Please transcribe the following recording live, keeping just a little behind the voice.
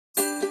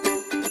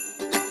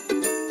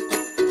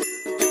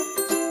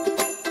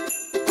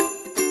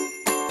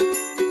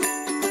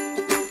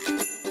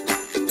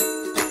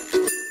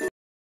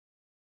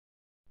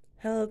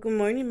Good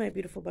morning, my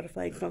beautiful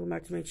butterflies. Welcome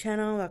back to my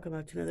channel. Welcome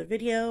back to another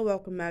video.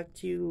 Welcome back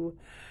to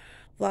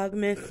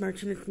Vlogmas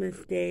Martinez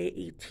Mas Day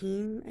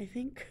 18, I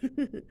think.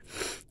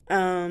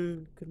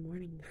 Good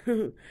morning.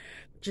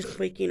 Just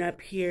waking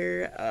up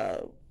here.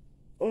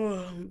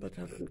 I'm about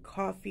to have some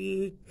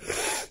coffee.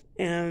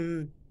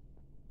 And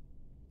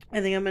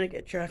I think I'm going to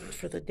get dressed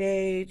for the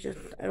day.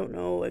 I don't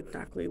know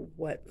exactly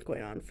what's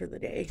going on for the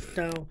day.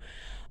 So,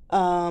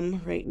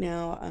 right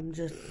now I'm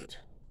just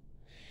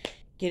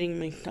getting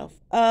myself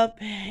up,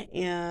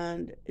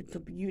 and it's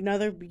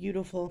another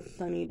beautiful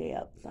sunny day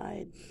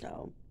outside,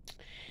 so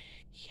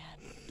yes.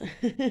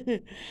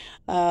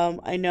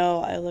 I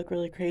know I look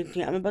really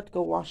crazy. I'm about to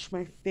go wash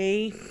my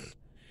face,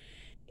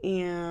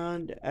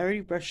 and I already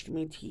brushed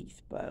my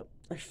teeth, but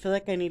I feel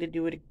like I need to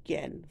do it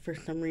again for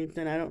some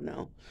reason. I don't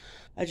know.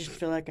 I just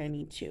feel like I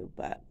need to,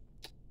 but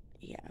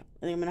yeah.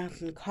 I think I'm gonna have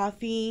some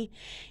coffee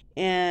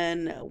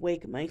and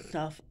wake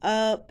myself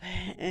up,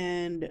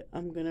 and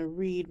I'm gonna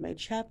read my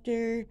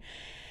chapter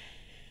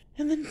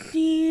and then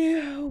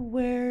see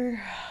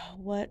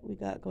what we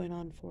got going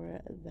on for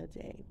the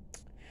day.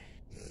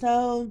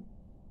 So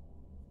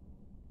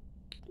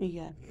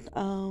yes,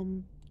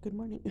 good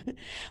morning.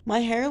 My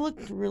hair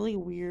looks really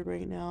weird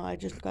right now, I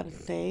just gotta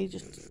say,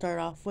 just to start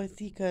off with,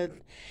 because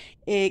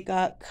it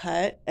got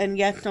cut. And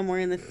yes, I'm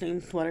wearing the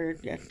same sweater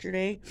as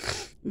yesterday,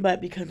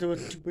 but because it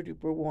was super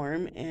duper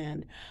warm,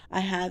 and I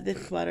had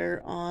this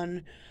sweater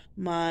on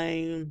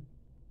my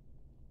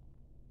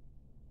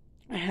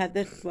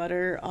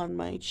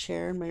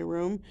chair in my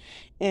room,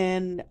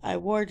 and I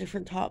wore a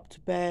different top to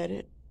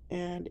bed,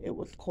 and it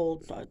was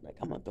cold, so I was like,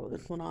 I'm gonna throw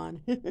this one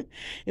on.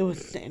 It was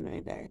sitting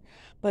right there.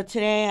 But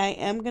today I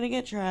am gonna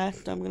get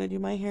dressed. I'm gonna do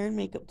my hair and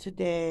makeup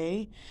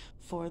today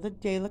for the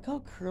day. Look how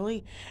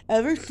curly.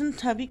 Ever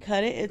since hubby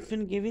cut it, it's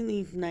been giving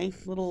these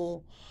nice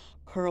little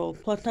curls.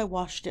 Plus I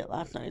washed it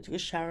last night. I took a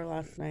shower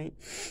last night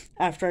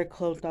after I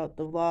closed out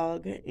the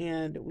vlog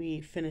and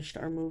we finished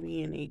our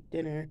movie and ate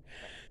dinner.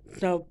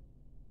 So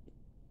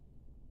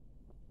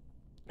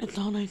it's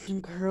all nice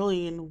and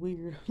curly and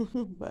weird.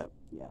 But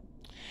yeah.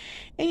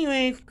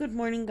 Anyways, good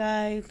morning,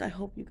 guys. I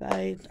hope you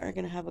guys are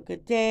going to have a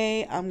good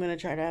day. I'm going to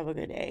try to have a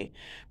good day.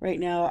 Right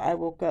now, I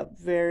woke up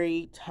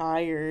very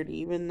tired.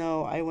 Even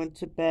though I went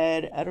to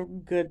bed at a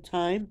good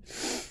time,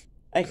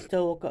 I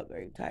still woke up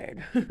very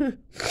tired.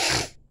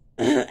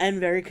 And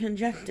very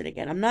congested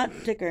again. I'm not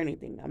sick or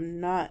anything.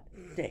 I'm not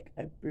sick.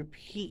 I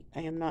repeat,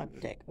 I am not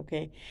sick,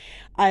 okay?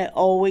 I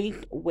always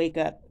wake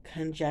up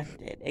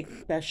congested,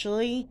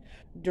 especially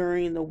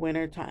during the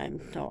winter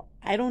time. So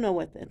I don't know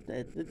what this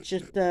is. It's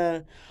just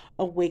a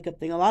wake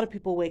up thing. A lot of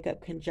people wake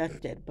up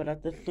congested, but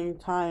at the same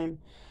time,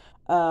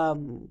 I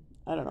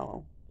don't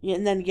know. Yeah,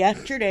 and then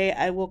yesterday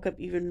I woke up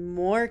even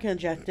more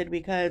congested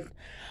because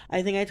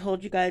I think I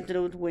told you guys that it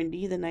was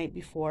windy the night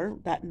before.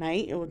 That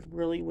night it was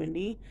really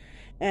windy.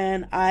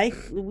 And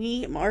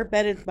our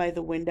bed is by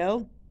the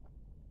window,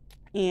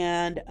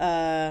 and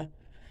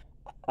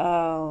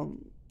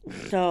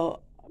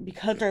so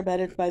because our bed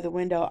is by the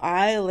window,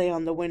 I lay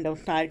on the window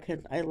side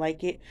because I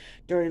like it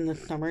during the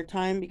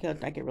summertime, because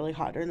I get really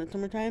hot during the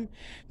summertime.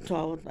 So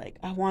I was like,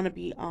 I want to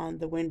be on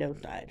the window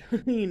side,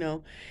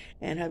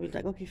 and hubby's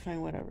like, okay,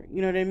 fine, whatever,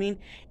 you know what I mean?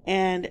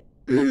 And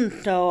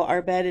so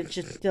our bed is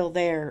just still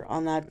there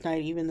on that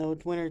side, even though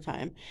it's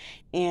wintertime.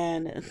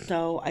 And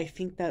so I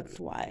think that's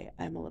why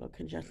I'm a little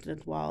congested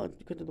as well. It's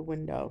because of the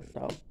window.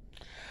 So,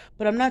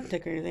 but I'm not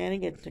sick or anything. I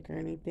didn't get sick or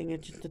anything.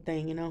 It's just a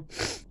thing,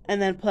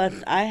 And then plus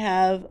I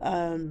have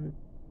a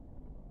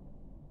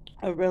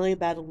really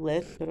bad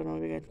lisp. I don't know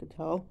if you guys could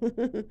tell.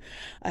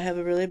 I have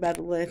a really bad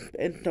lisp,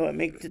 and so it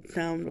makes it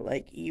sound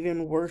like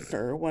even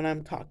worser when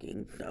I'm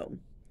talking. So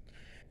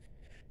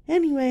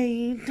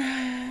anyways,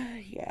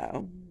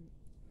 yeah.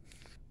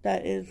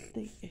 That is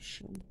the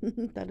issue.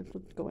 That is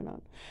what's going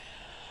on.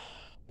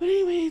 But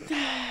anyways,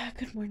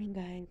 good morning,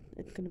 guys.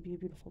 It's going to be a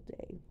beautiful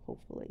day,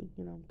 hopefully,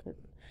 because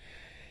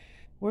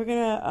we're going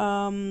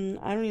to,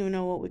 I don't even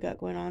know what we got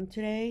going on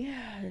today.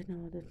 I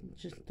know this is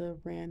just a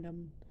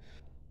random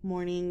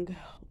morning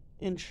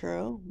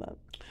intro, but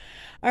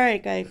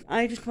alright, guys,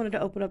 I just wanted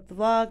to open up the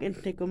vlog and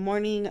say good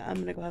morning. I'm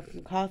going to go have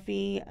some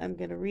coffee. I'm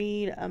going to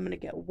read. I'm going to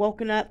get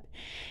woken up,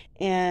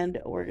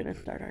 and we're going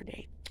to start our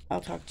day. I'll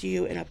talk to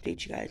you and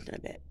update you guys in a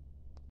bit.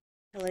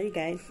 Hello, you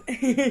guys.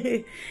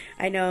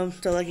 I know I'm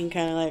still looking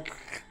kind of like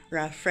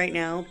rough right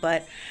now,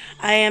 but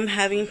I am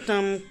having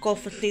some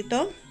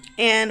cafecito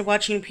and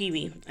watching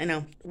PB. I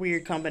know,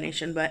 weird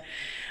combination, but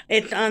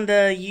it's on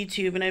the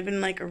YouTube, and I've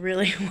been like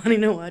really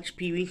wanting to watch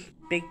PB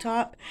Big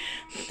Top,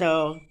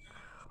 so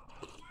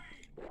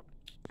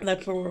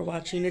that's what we're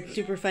watching. It's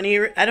super funny.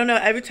 I don't know,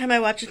 every time I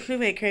watch this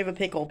movie I crave a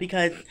pickle,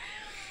 because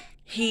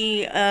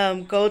he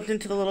goes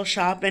into the little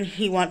shop and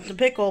he wants a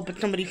pickle, but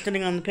somebody's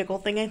sitting on the pickle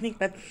thing. I think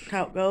that's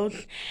how it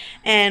goes.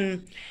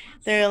 And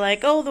they're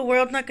like, oh, the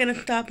world's not going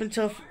to stop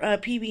until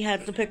PB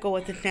has the pickle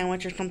with the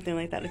sandwich or something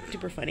like that. It's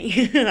super funny.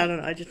 I don't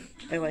know.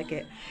 I like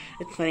it.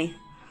 It's funny.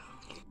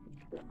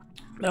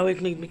 It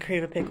always makes me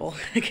crave a pickle.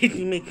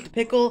 It makes the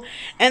pickle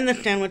and the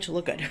sandwich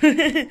look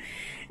good.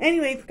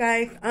 Anyways,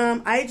 guys,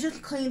 I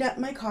just cleaned up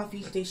my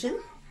coffee station.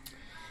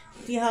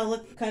 See how it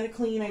looks kind of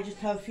clean? I just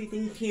have a few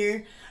things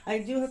here. I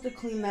do have to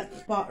clean that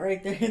spot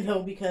right there,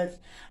 though, because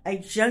I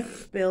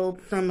just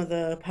spilled some of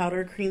the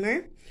powdered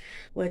creamer,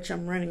 which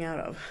I'm running out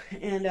of.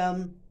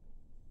 And,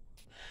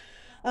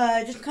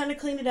 I just kind of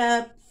cleaned it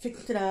up,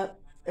 fixed it up.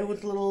 It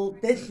was a little,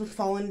 this was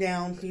falling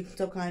down, so you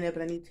still kind of,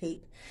 but I need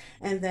tape.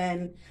 And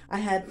then I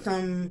had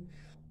some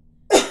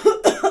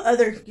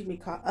other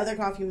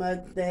coffee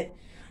mugs that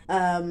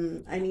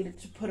I needed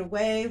to put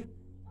away.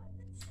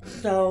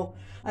 So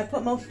I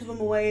put most of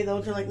them away.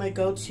 Those are like my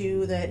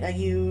go-to that I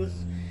use.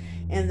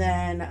 And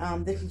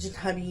then this is just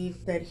hubby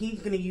that he's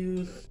going to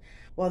use,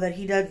 well, that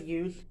he does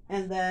use.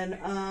 And then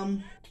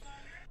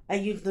I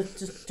used this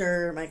to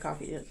stir my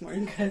coffee this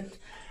morning because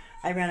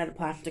I ran out of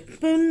plastic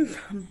spoons,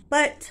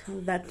 but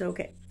that's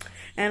okay.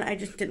 And I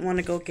just didn't want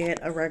to go get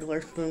a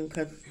regular spoon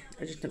because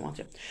I just didn't want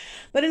to.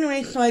 But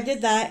anyway, so I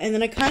did that, and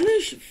then I kind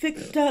of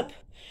fixed up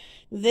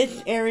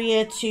this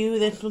area too.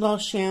 This was all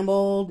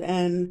shambled,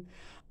 and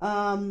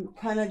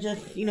kind of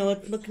just, you know,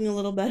 it's looking a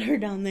little better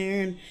down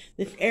there, and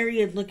this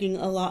area is looking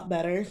a lot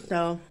better.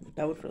 So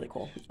that was really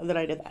cool that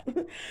I did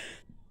that.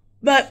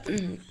 But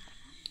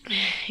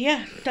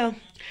yeah, so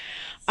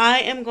I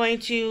am going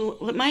to,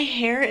 my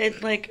hair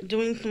is like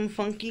doing some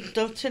funky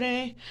stuff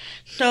today.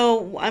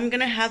 So I'm going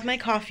to have my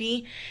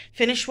coffee,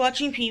 finish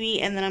watching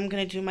PB, and then I'm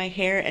going to do my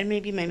hair and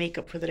maybe my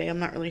makeup for the day. I'm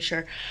not really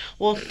sure.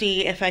 We'll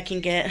see if I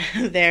can get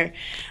there.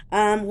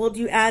 We'll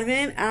do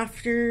Advent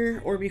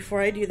after, or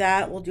before I do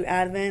that, we'll do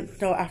Advent.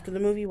 So after the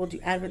movie, we'll do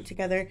Advent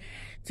together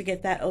to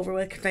get that over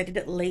with, because I did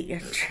it late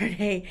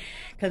yesterday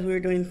because we were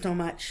doing so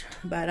much.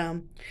 But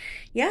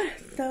yeah,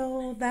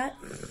 so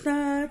that's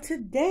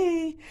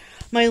today.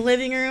 My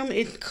living room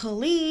is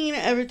clean.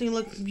 Everything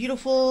looks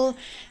beautiful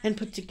and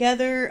put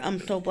together. I'm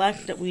so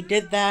blessed that we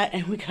did that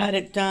and we got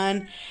it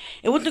done.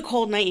 It was a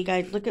cold night, you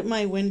guys. Look at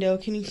my window.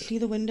 Can you see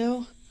the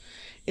window?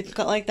 It's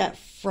got like that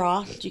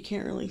frost. You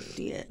can't really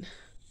see it.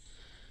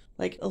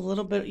 Like a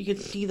little bit. You can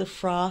see the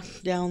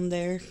frost down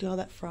there. See all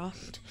that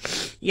frost?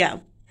 Yeah.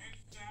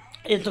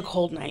 It's a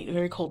cold night,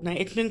 very cold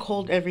night. It's been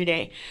cold every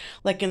day,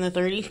 like in the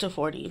 30s to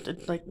 40s.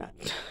 It's like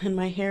nuts. And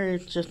my hair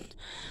is just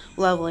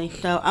lovely.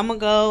 So I'm going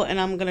to go and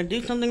I'm going to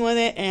do something with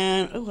it.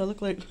 And, oh, I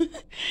look like,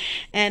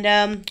 and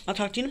I'll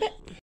talk to you in a bit.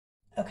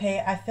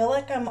 Okay, I feel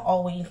like I'm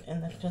always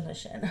in this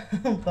position,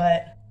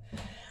 but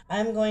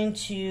I'm going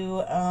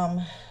to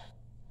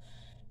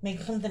make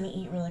something to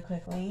eat really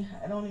quickly.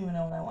 I don't even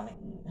know what I want to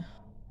eat.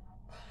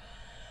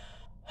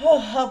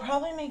 I'll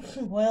probably make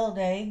some boiled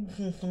eggs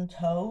and some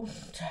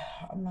toast.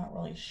 I'm not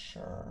really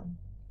sure.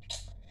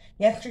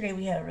 Yesterday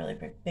we had a really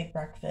big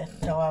breakfast,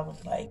 so I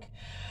was like,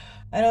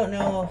 I don't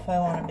know if I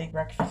want a big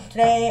breakfast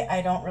today.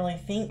 I don't really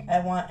think I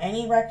want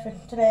any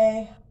breakfast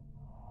today.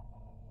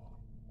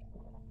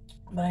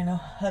 But I know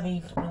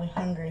hubby's really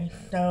hungry,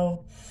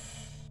 so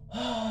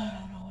I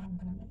don't know what I'm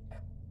going to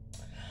make.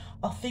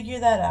 I'll figure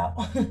that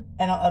out,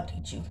 and I'll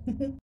update you.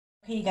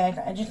 Okay, you guys,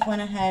 I just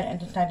went ahead and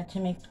decided to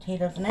make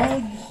potatoes and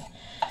eggs.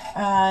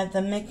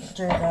 The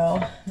mixture,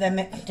 though, that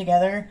mixed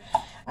together,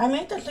 I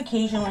make this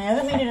occasionally. I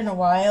haven't made it in a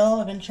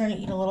while. I've been trying to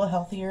eat a little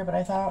healthier, but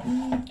I thought,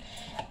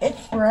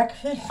 it's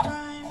breakfast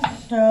time,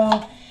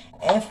 so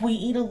if we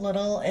eat a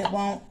little, it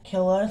won't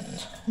kill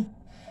us.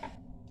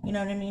 You know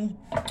what I mean?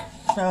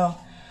 So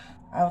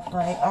I was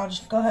like, I'll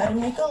just go ahead and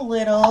make a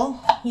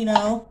little, you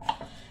know,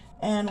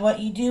 and what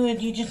you do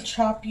is you just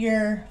chop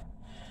your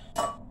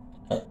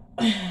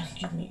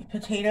excuse me,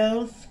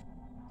 potatoes,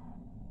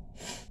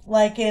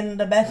 like in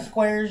the best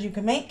squares you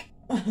can make.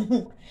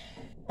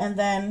 And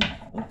then,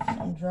 oops,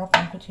 I'm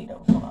dropping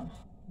potatoes, hold on.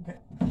 Okay.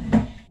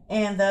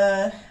 And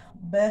the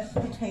best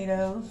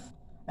potatoes,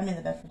 and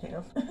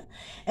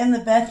the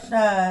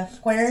best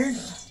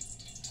squares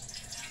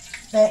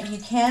that you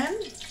can.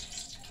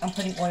 I'm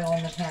putting oil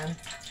in the pan.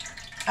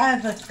 I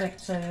have a thick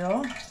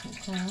oil.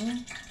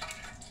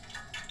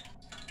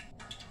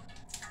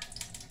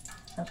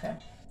 Okay,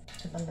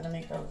 because I'm going to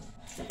make those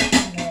in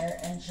there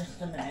in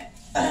just a minute.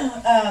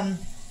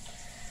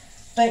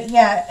 But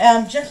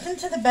yeah, just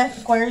into the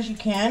best squares you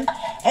can.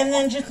 And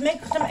then just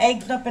mix some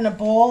eggs up in a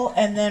bowl.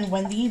 And then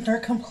when these are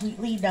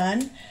completely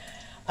done,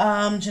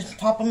 just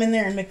pop them in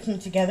there and mix them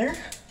together.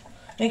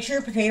 Make sure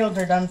your potatoes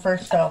are done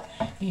first, though,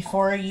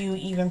 before you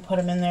even put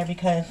them in there,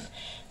 because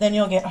then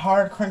you'll get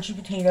hard, crunchy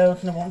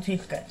potatoes and it won't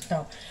taste good.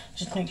 So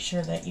just make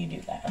sure that you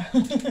do that.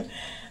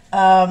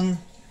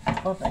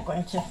 What was I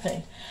going to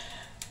say?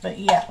 But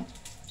yeah,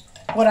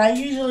 what I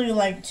usually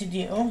like to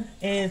do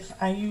is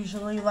I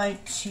usually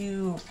like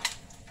to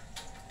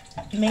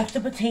make the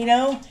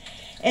potato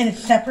in a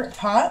separate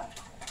pot.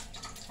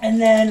 And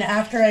then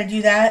after I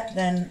do that,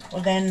 then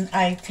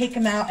I take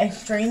them out, I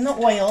strain the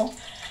oil,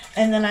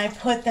 and then I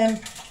put them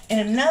in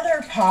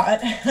another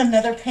pot,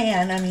 another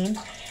pan, I mean,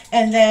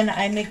 and then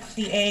I mix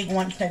the egg.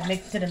 Once I've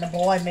mixed it in a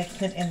bowl, I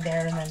mix it in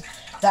there, and then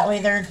that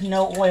way there's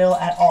no oil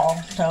at all.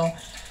 So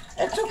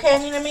it's okay. I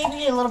mean, it may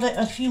be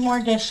a few more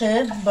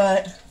dishes,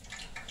 but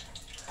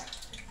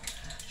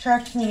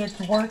trust me, it's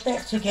worth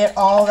it to get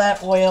all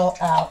that oil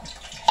out.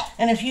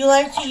 And if you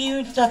like to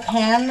use the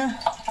Pam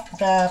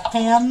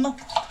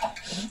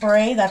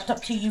spray, that's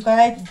up to you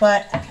guys.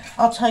 But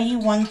I'll tell you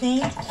one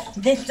thing,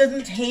 this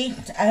doesn't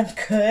taste as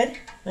good.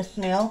 The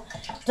smell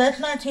does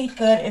not taste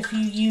good if you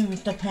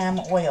use the Pam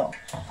oil.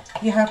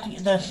 You have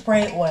to, the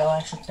spray oil,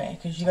 I should say,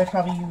 because you guys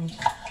probably use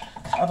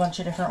a bunch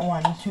of different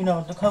ones. Who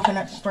knows? The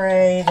coconut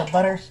spray, the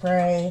butter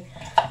spray,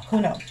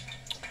 who knows?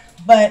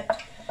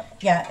 But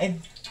yeah, it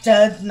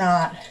does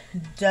not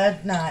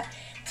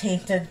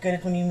taste as good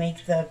as when you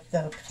make the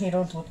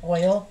potatoes with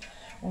oil.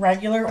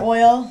 Regular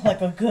oil,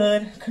 like a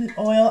good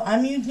oil.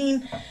 I'm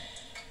using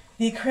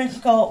the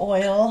Crisco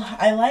oil.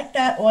 I like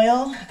that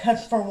oil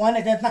because, for one,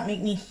 it does not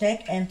make me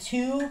sick, and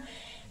two,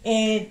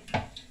 it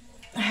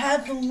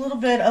has a little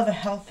bit of a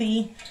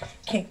healthy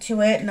kick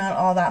to it. Not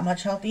all that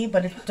much healthy,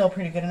 but it's still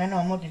pretty good, and I know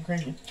I'm looking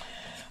crazy.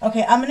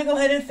 Okay, I'm going to go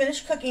ahead and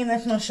finish cooking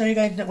this, and I'll show you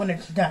guys when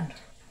it's done.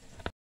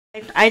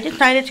 I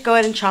decided to go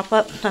ahead and chop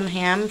up some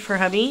ham for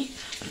hubby.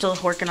 Still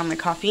working on my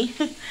coffee.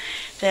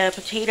 The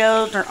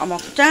potatoes are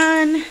almost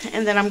done,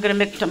 and then I'm going to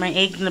mix up my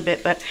eggs in a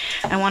bit, but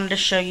I wanted to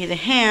show you the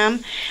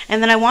ham.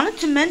 And then I wanted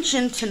to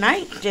mention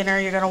tonight's dinner,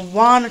 you're going to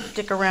want to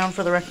stick around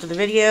for the rest of the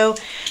video,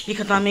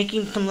 because I'm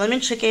making some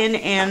lemon chicken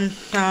and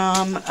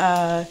some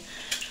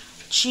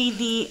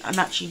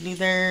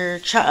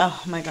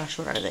oh my gosh,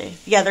 what are they?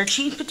 Yeah, they're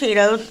cheese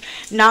potatoes,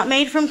 not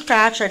made from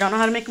scratch. I don't know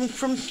how to make them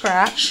from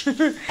scratch.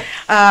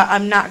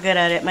 I'm not good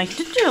at it. My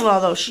sister-in-law,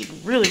 though, she's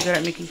really good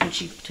at making some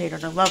cheese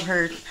potatoes. I love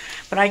hers,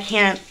 but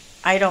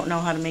I don't know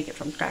how to make it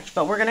from scratch.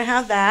 But we're going to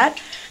have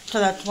that, so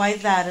that's why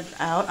that is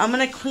out. I'm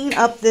going to clean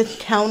up this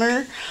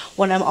counter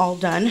when I'm all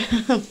done,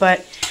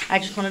 but I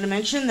just wanted to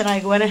mention that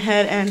I went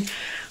ahead and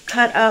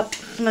cut up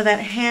some of that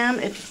ham.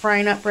 It's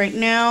frying up right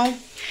now.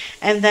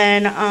 And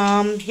then,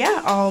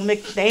 yeah, I'll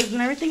mix the eggs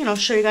and everything, and I'll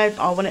show you guys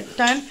all when it's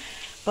done.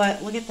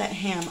 But look at that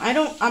ham.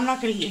 I'm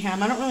not going to eat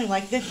ham. I don't really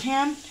like this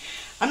ham.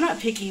 I'm not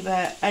picky,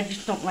 but I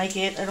just don't like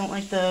it. I don't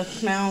like the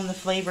smell and the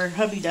flavor.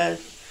 Hubby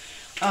does.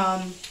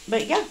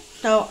 But yeah,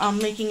 so I'm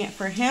making it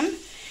for him.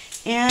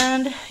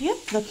 And, yep,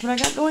 that's what I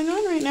got going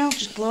on right now.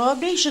 Just a little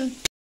updation.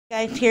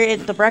 Guys, here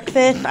is the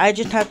breakfast. I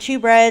just have 2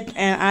 breads,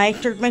 and I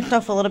served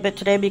myself a little bit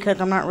today because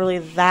I'm not really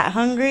that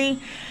hungry.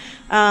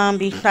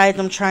 Besides,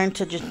 I'm trying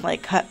to just,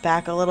 like, cut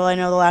back a little. I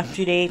know the last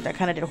few days I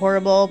kind of did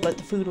horrible, but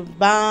the food was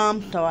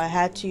bomb, so I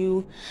had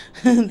to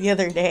the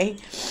other day.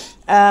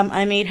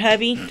 I made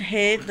hubby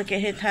his. Look at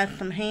his, has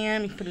some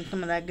ham. He's putting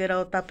some of that good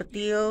old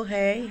tapatio.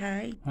 Hey,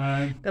 hi.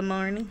 Hi. Good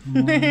morning.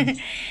 Good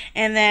morning.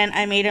 And then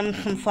I made him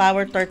some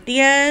flour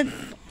tortillas.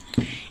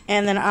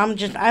 And then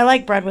I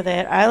like bread with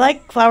it. I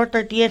like flour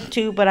tortillas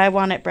too, but I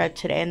wanted bread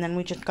today. And then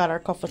we just got our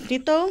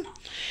cafecito.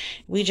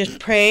 We just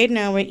prayed.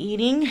 Now we're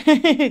eating.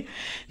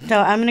 So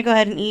I'm going to go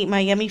ahead and eat my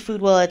yummy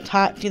food while it's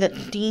hot. See that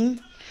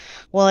steam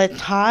while it's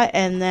hot.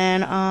 And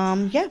then,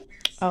 yeah,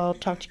 I'll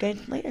talk to you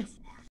guys later.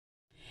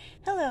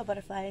 Hello,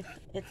 butterflies.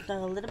 It's a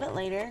little bit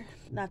later.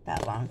 Not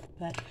that long,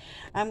 but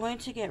I'm going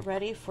to get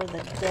ready for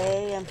the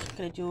day. I'm just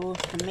going to do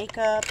some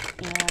makeup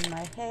and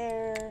my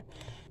hair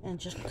and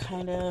just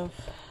kind of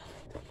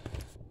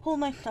pull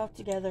myself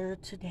together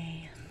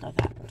today. So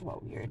that's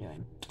what we are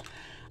doing.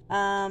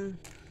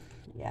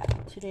 Yeah,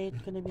 today's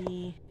gonna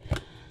be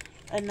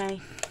a nice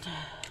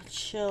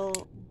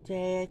chill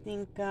day. I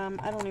think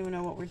I don't even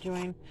know what we're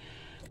doing.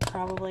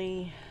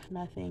 Probably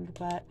nothing,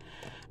 but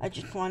I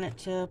just wanted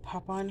to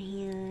pop on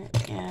here,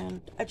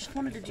 and I just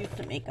wanted to do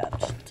some makeup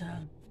just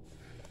to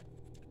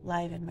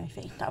liven my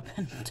face up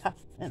and stuff,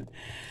 and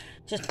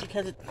just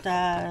because it's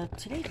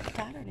today's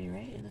Saturday,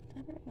 right? Is it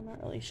Saturday? I'm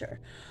not really sure.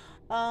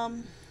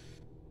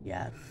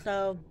 Yeah,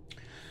 so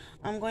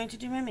I'm going to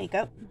do my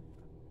makeup.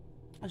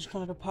 I just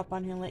wanted to pop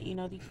on here and let you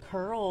know these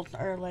curls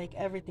are like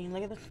everything.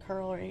 Look at this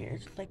curl right here.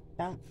 It's just like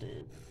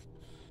bounces.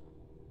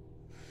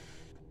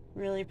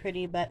 Really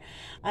pretty, but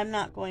I'm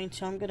not going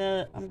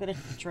to. I'm gonna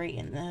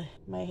straighten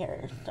my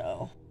hair,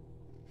 so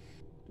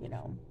you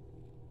know.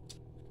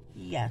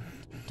 Yes.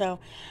 So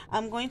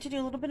I'm going to do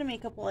a little bit of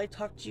makeup while I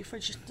talk to you for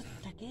just a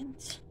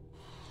second.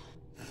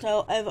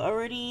 So I'm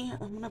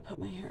gonna put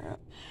my hair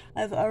up.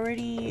 I've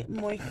already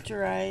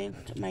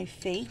moisturized my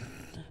face,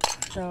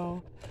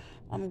 so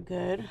I'm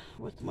good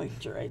with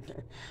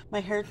moisturizer. My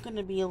hair's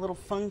gonna be a little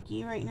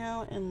funky right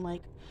now in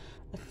like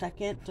a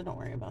second, so don't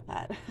worry about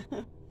that.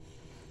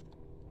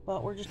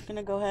 But we're just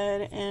gonna go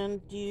ahead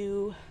and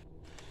do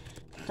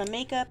some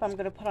makeup. I'm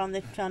gonna put on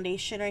this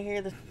foundation right here.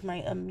 This is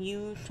my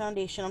Amuse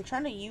foundation. I'm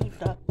trying to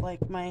use up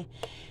like my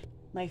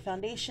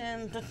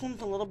foundation. This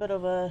one's a little bit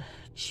of a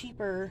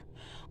cheaper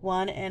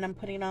one, and I'm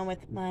putting it on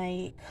with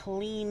my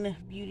Clean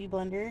Beauty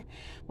Blender,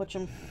 which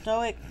I'm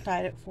so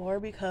excited for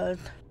because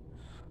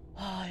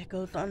it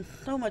goes on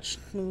so much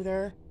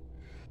smoother.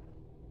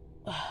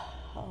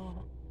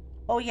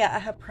 Oh yeah, I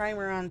have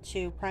primer on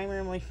too.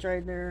 Primer,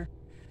 moisturizer,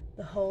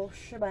 the whole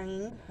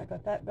shebang. I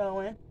got that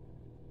going.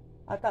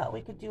 I thought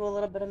we could do a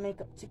little bit of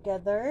makeup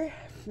together.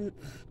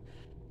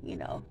 You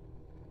know.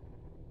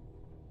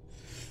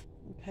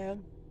 Okay.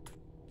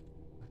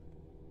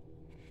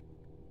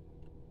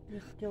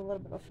 Just do a little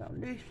bit of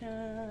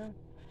foundation.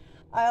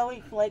 I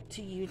always like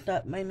to use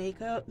up my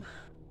makeup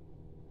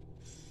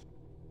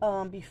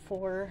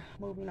before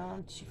moving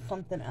on to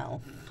something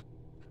else.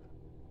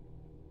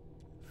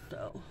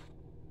 So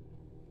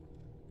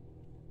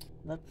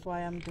that's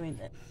why I'm doing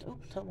this.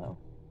 Oops, hello.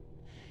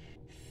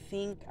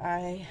 Think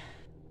I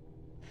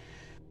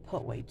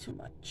put way too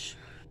much.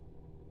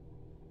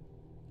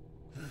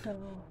 So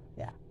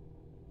yeah.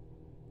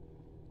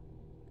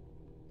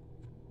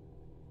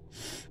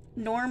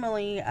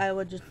 Normally I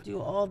would just do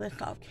all this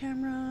off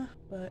camera,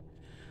 but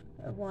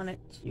I wanted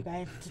you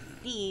guys to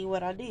see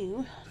what I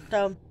do.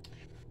 So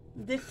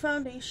this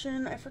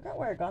foundation, I forgot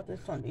where I got this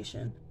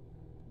foundation,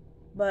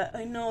 but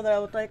I know that I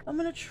was like, I'm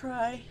gonna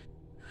try.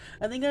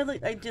 I think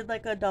I did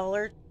like a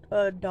dollar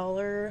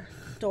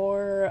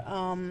store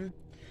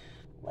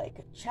like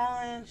a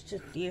challenge to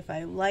see if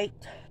I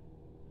liked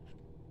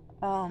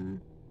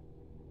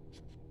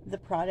the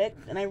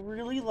product, and I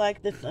really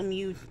like this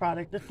Amuse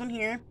product. This one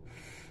here,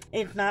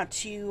 it's not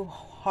too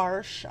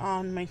harsh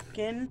on my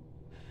skin,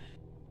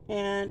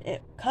 and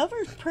it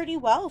covers pretty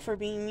well for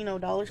being, you know,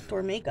 dollar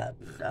store makeup.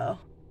 So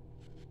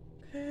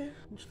okay,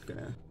 I'm just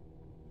gonna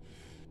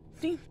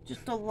see,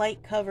 just a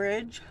light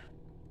coverage.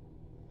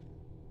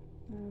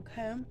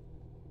 Okay,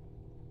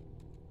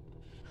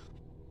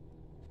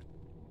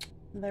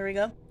 there we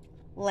go,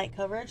 light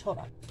coverage. Hold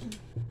on.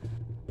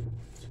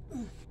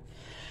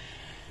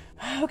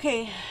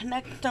 Okay,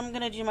 next I'm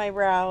gonna do my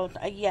brows.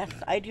 Yes,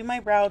 I do my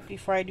brows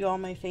before I do all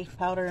my face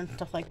powder and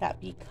stuff like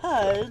that,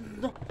 because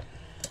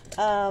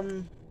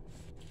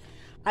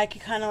I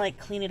could kind of like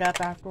clean it up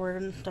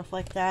afterward and stuff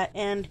like that.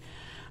 And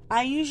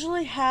I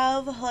usually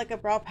have like a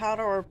brow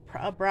powder or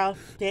a brow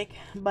stick,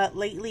 but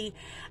lately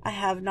I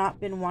have not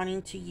been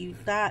wanting to use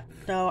that.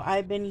 So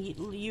I've been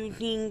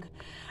using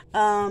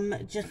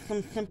just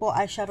some simple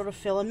eyeshadow to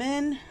fill them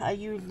in. I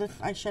use this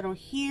eyeshadow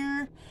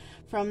here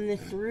from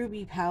this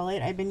Ruby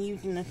palette. I've been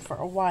using this for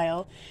a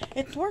while.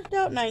 It's worked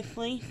out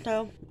nicely,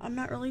 so I'm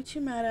not really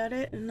too mad at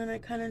it. And then I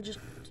kind of just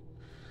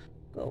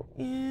go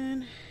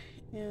in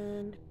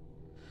and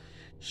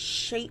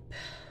shape.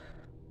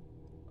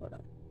 Hold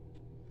on.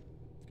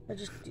 I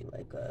just do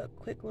like a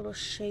quick little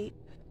shape.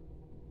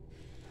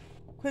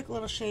 I'm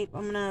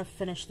gonna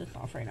finish this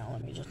off right now.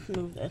 Let me just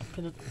move this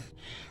because it's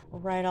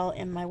right all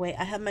in my way.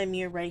 I have my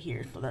mirror right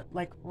here, so that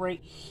like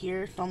right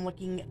here, so I'm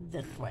looking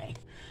this way.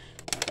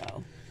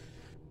 So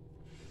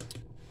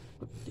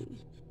let's see.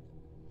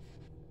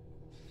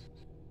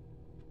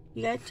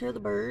 You guys hear the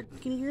birds?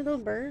 Can you hear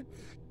those birds?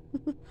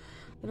 I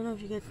don't know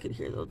if you guys could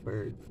hear those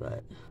birds,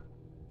 but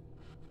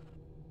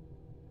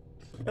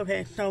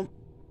okay, so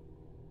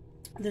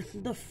this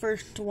is the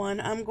first one.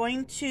 I'm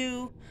going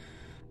to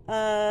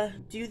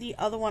do the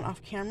other one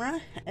off camera,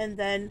 and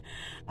then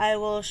I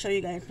will show you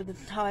guys. So this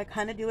is how I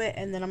kind of do it,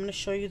 and then I'm going to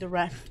show you the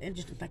rest in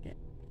just a second.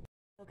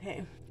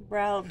 Okay,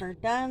 brows are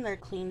done. They're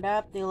cleaned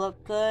up. They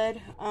look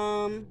good.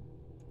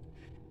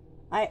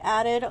 I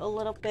added a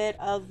little bit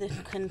of this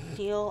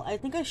conceal. I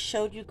think I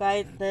showed you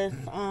guys this,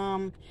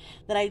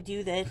 that I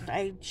do this.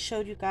 I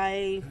showed you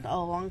guys a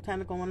long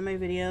time ago in one of my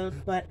videos,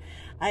 but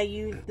I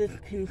use this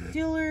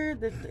concealer.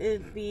 This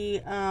is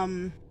the,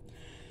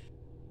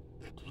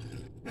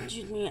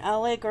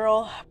 LA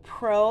Girl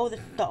Pro.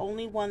 This is the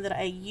only one that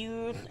I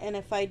use, and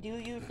if I do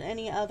use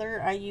any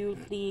other, I use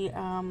the,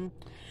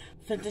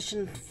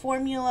 Physicians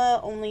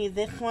Formula. Only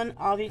this one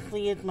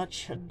obviously is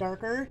much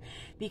darker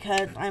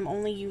because I'm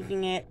only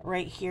using it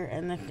right here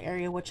in this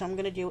area, which I'm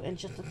going to do in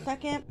just a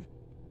second.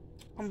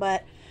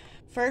 But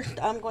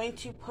first I'm going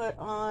to put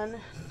on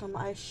some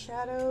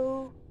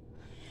eyeshadow,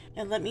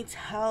 and let me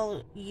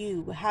tell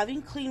you,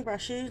 having clean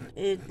brushes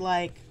is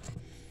like,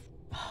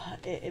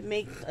 it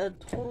makes a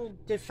total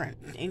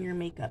difference in your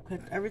makeup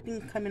because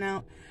everything's coming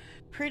out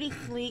pretty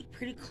sleek,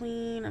 pretty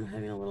clean. I'm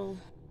having a little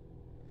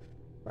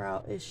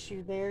brow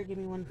issue there. Give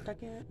me 1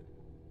 second.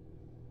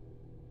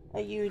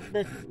 I use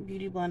this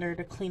beauty blender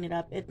to clean it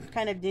up. It's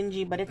kind of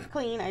dingy, but it's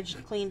clean. I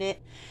just cleaned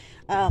it.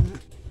 Was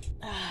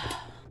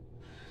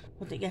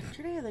it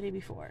yesterday or the day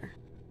before?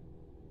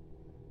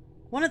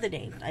 One of the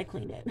days I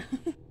cleaned it.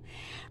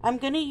 I'm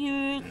gonna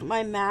use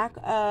my MAC.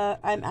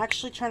 I'm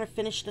actually trying to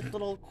finish this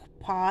little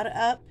pod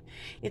up.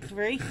 It's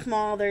very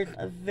small. There's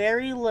a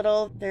very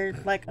little.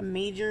 There's like a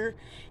major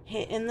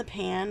hit in the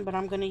pan, but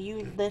I'm gonna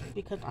use this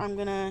because I'm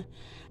gonna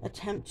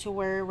attempt to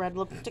wear red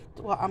lipstick.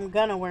 Well, I'm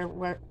gonna wear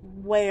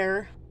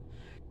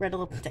red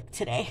lipstick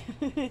today.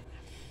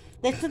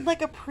 This is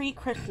like a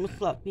pre-Christmas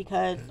look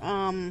because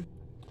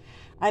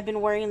I've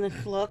been wearing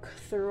this look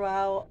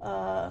throughout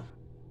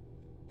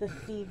the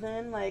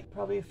season, like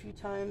probably a few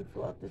times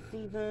throughout the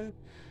season.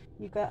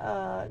 You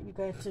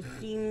guys have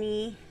seen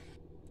me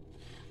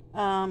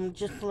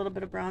just a little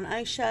bit of brown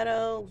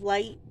eyeshadow,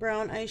 light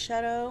brown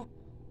eyeshadow,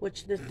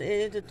 which this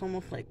is. It's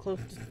almost like close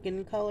to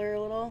skin color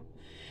a little.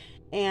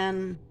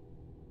 And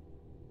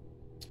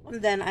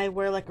then I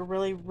wear like a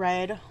really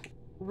red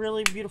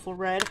really beautiful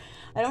red.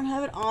 I don't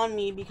have it on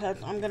me because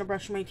I'm going to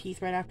brush my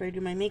teeth right after I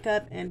do my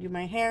makeup and do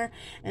my hair,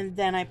 and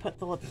then I put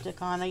the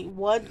lipstick on. I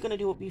was going to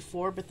do it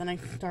before, but then I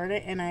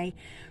started and I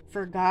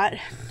forgot,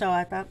 so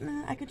I thought,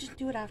 nah, I could just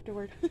do it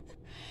afterward.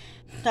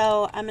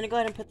 So I'm going to go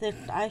ahead and put this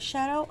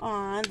eyeshadow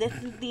on. This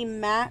is the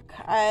MAC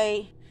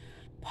Eye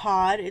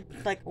Pod.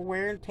 It's like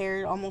wear and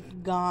tear,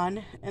 almost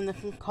gone, and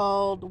this is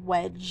called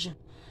Wedge.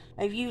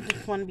 I've used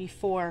this one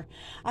before.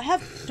 I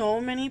have so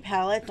many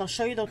palettes. I'll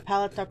show you those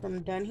palettes after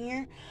I'm done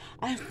here.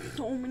 I have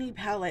so many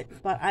palettes,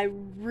 but I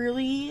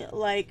really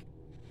like,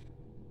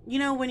 you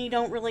know, when you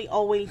don't really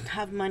always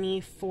have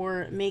money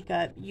for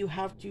makeup, you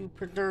have to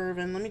preserve.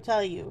 And let me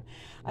tell you,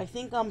 I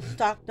think I'm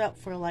stocked up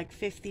for like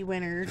 50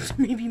 winners,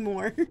 maybe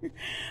more.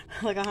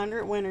 Like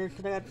 100 winners,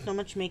 because I got so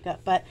much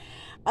makeup. But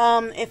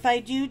if I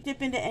do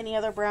dip into any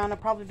other brown,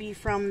 it'll probably be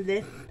from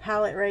this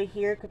palette right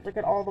here, because look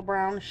at all the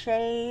brown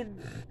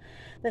shades.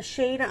 The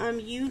shade I'm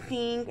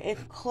using is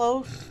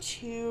close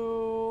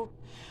to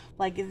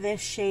like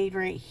this shade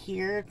right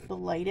here. It's the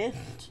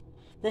lightest.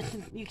 This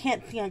is, you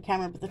can't see on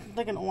camera, but this is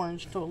like an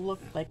orange, so it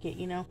looks like it,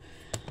 you know.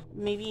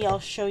 Maybe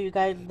I'll show you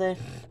guys this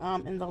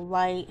in the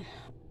light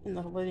in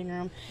the living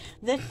room.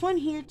 This one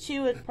here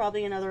too is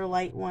probably another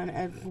light one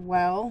as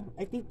well.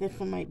 I think this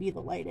one might be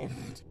the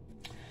lightest.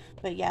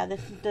 But yeah, this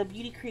is the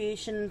Beauty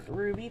Creations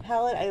Ruby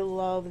palette. I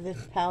love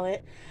this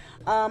palette.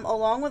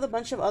 Along with a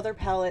bunch of other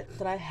palettes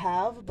that I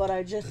have, but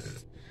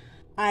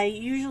I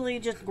usually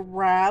just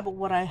grab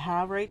what I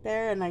have right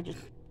there and I just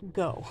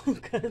go.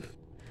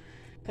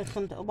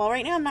 Well,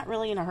 right now I'm not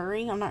really in a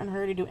hurry. I'm not in a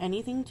hurry to do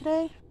anything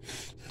today.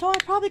 So I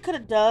probably could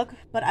have dug,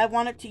 but I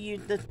wanted to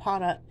use this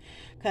product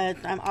because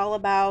I'm all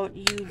about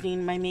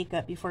using my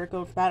makeup before it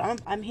goes bad.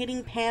 I'm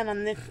hitting pan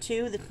on this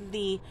too. This is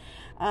the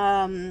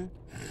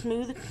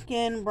Smooth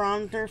Skin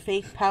Bronzer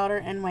Face Powder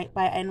and White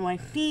by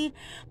NYC,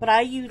 but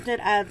I use it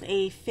as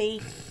a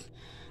face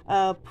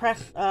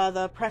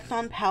the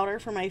press-on powder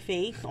for my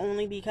face,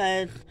 only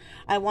because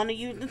I want to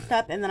use this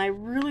up, and then I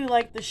really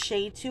like the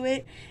shade to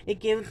it. It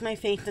gives my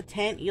face a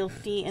tint. You'll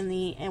see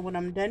when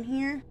I'm done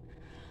here.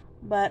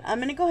 But I'm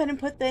gonna go ahead and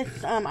put this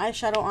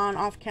eyeshadow on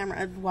off camera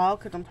as well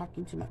because I'm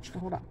talking too much. So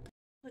hold on.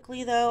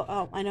 Quickly though,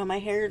 oh, I know my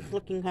hair is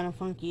looking kind of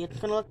funky. It's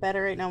gonna look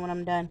better right now when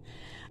I'm done.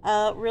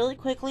 Really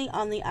quickly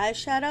on the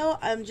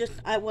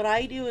eyeshadow, what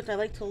I do is I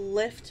like to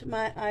lift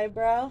my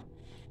eyebrow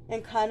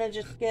and kind of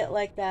just get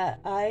like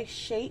that eye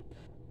shape.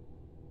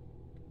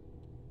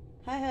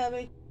 Hi,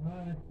 hubby.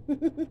 Hi.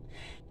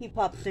 He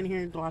pops in here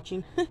and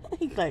watching.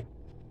 He's like,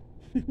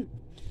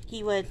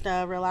 he was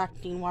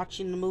relaxing,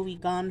 watching the movie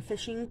Gone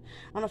Fishing.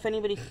 I don't know if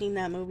anybody's seen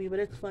that movie, but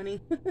it's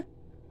funny.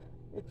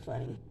 It's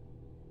funny.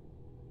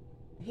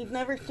 He's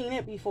never seen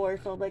it before,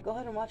 so I'm like, go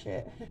ahead and watch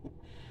it.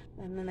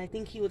 And then I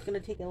think he was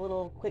gonna take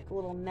a quick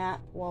little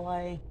nap while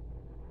I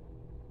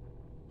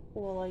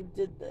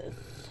did this,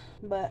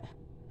 but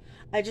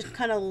I just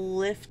kind of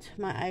lift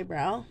my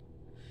eyebrow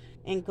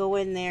and go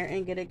in there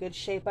and get a good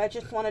shape. I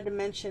just wanted to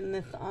mention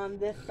this on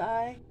this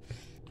eye.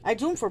 I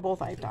do them for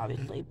both eyes,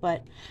 obviously,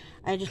 but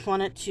I just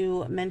wanted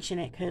to mention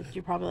it because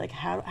you're probably like,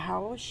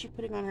 how is she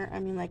putting on her? I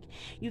mean, like,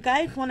 you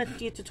guys want to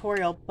see a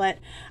tutorial, but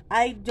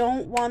I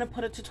don't want to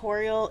put a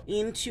tutorial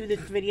into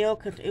this video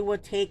because it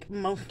would take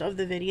most of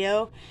the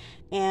video,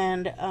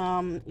 and,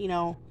 you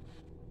know,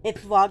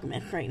 it's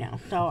Vlogmas right now,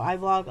 so I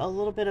vlog a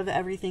little bit of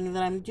everything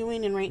that I'm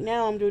doing, and right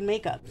now I'm doing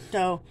makeup,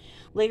 so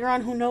later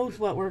on, who knows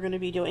what we're going to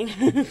be doing.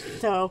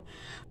 So,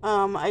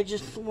 I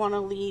just want to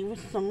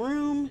leave some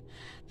room,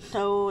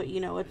 so,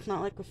 you know, it's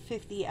not like a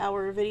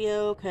 50-hour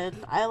video, because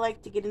I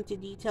like to get into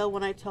detail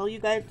when I tell you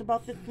guys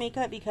about this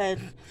makeup, because,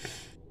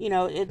 you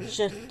know, it's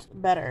just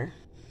better.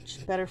 It's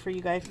just better for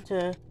you guys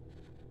to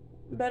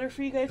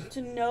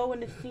know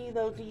and to see,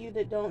 those of you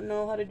that don't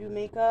know how to do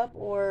makeup,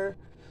 or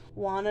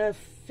want to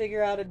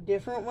figure out a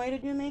different way to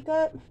do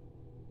makeup.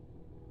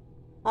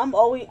 I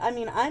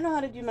know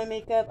how to do my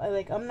makeup.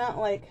 I'm not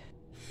like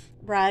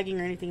bragging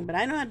or anything, but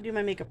I know how to do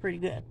my makeup pretty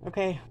good,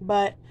 okay?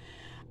 But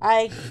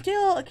I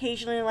still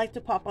occasionally like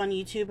to pop on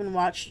YouTube and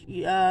watch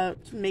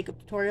makeup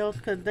tutorials,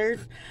 because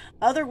there's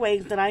other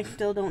ways that I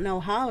still don't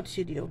know how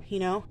to do, you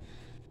know,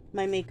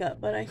 my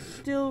makeup, but I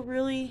still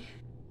really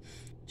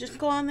just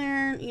go on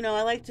there. You know,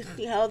 I like to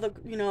see how the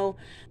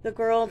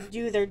girls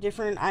do their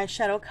different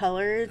eyeshadow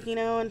colors, you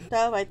know, and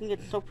stuff. I think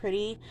it's so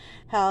pretty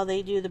how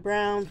they do the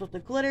browns with the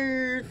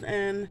glitters,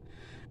 and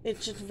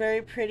it's just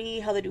very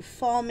pretty how they do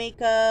fall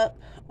makeup.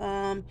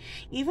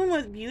 Even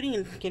with beauty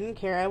and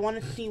skincare, I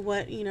want to see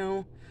what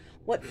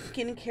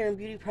skincare and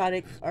beauty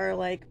products are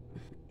like,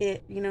 you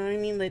know what I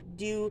mean, that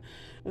do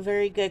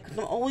very good, because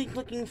I'm always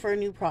looking for a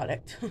new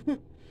product.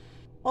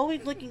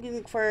 Always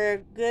looking for a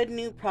good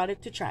new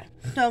product to try.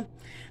 So,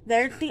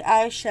 there's the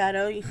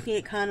eyeshadow. You see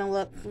it kind of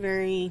looks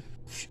very,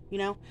 you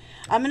know.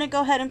 I'm going to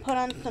go ahead and put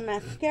on some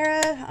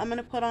mascara. I'm going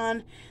to put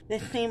on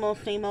this same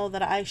old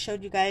that I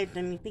showed you guys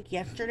in, I think,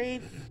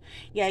 yesterday's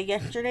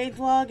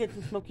vlog. It's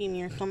a smoky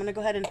mirror. So, I'm going to go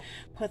ahead and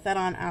put that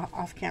on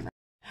off camera.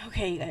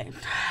 Okay, you guys.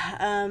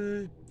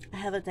 I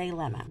have a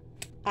dilemma.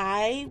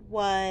 I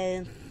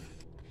was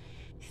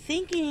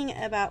thinking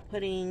about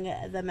putting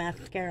the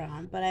mascara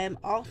on, but I am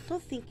also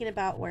thinking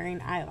about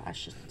wearing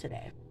eyelashes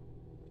today.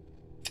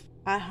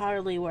 I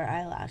hardly wear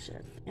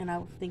eyelashes, and I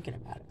was thinking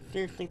about it.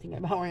 Seriously thinking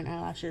about wearing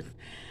eyelashes.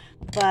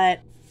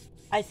 But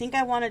I think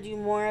I want to do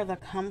more of a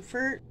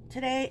comfort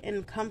today,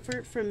 and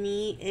comfort for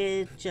me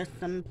is just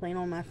some plain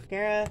old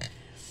mascara.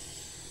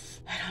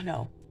 I don't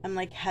know. I'm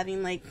like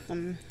having like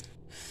some,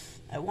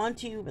 I want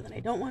to, but then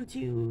I don't want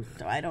to,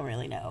 so I don't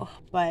really know.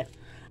 But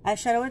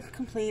eyeshadow is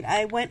complete.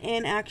 I went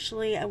in,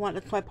 actually,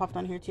 that's why I popped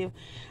on here too.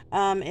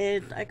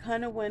 I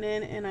kind of went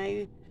in and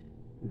I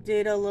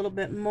did a little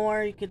bit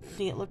more. You could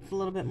see it looks a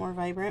little bit more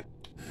vibrant.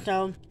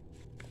 So,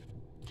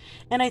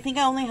 and I think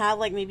I only have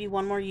like maybe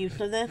one more use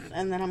of this,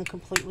 and then I'm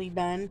completely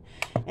done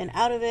and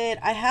out of it.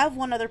 I have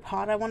one other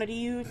pot I wanted to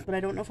use, but I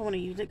don't know if I want to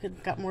use it because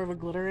it's got more of a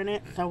glitter in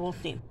it, so we'll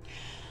see.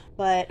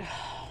 But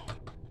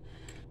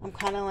I'm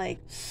kind of like,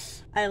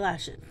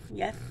 eyelashes,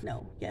 yes,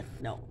 no,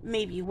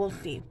 maybe, we'll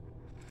see.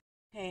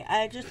 Okay,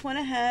 I just went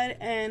ahead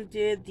and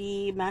did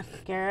the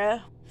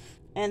mascara,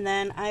 and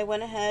then I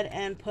went ahead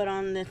and put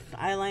on this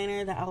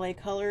eyeliner, the LA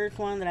Colors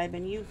one that I've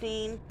been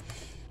using,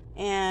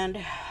 and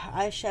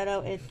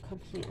eyeshadow is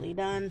completely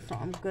done, so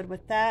I'm good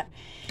with that.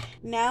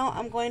 Now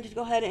I'm going to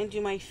go ahead and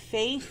do my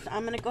face.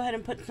 I'm going to go ahead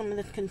and put some of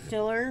this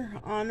concealer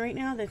on right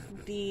now. This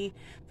is the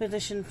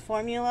Physicians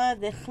Formula.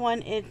 This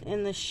one is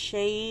in the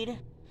shade,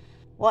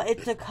 well,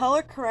 it's a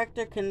color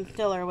corrector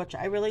concealer, which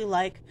I really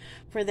like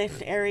for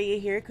this area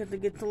here because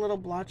it gets a little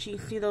blotchy.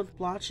 See those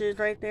blotches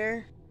right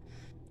there?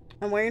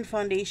 I'm wearing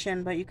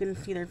foundation, but you can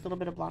see there's a little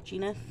bit of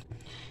blotchiness.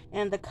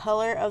 And the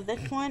color of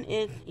this one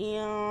is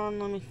in,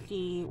 let me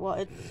see, well,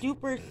 it's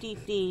super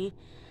CC,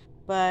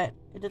 but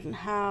it doesn't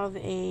have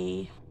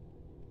a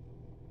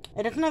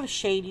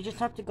shade. You just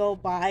have to go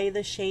buy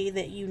the shade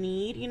that you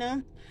need, you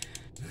know?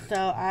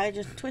 So I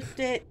just twist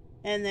it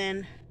and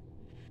then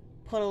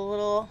put a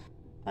little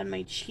on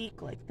my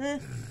cheek like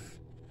this,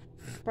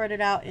 spread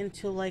it out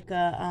into like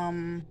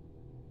a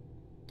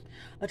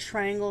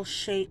triangle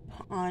shape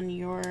on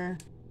your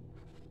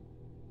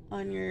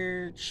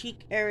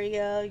cheek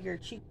area, your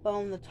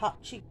cheekbone, the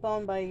top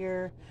cheekbone by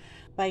your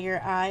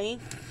eye.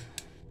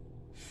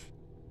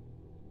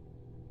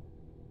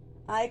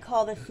 I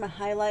call this my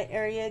highlight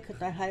area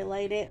because I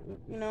highlight it,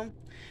 you know.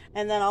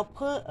 And then I'll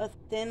put a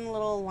thin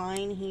little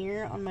line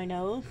here on my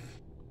nose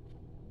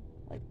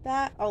like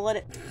that. I'll let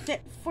it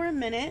sit for a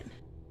minute.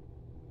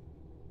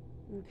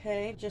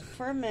 Okay, just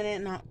for a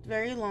minute, not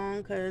very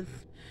long, because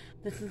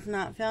this is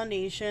not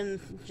foundation.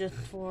 This is just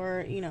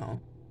for, you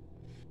know,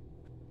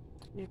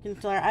 your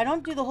concealer. I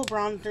don't do the whole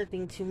bronzer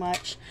thing too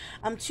much.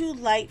 I'm too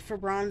light for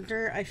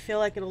bronzer. I feel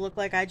like it'll look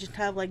like I just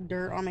have like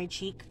dirt on my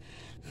cheek.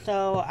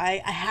 So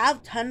I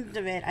have tons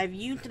of it. I've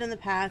used it in the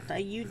past. I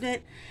use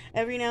it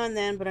every now and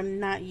then, but I'm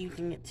not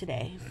using it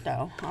today.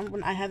 So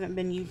I haven't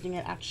been using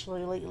it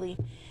actually lately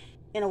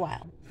in a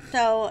while.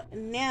 So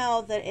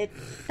now that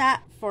it's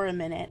sat for a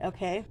minute,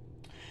 okay.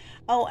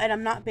 Oh, and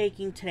I'm not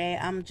baking today.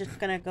 I'm just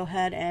going to go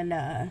ahead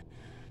and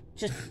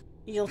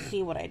you'll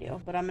see what I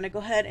do. But I'm going to go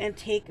ahead and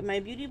take my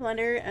beauty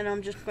blender and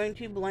I'm just going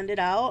to blend it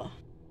out.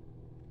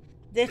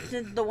 This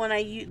is the one I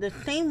use, the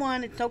same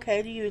one, it's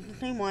okay to use the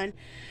same one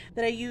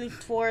that I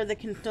used for the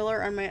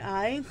concealer on my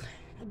eyes.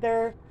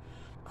 They're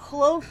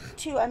close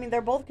to, I mean,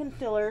 they're both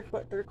concealers,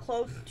 but they're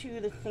close to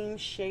the same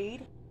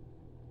shade.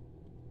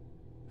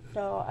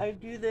 So I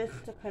do this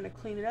to kind of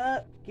clean it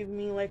up, give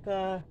me like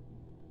a,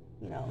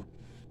 you know,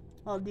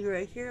 I'll do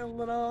right here a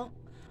little,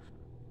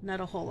 not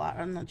a whole lot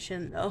on the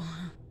chin though,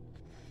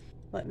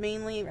 but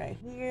mainly right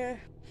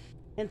here.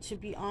 And to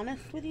be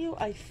honest with you,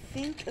 I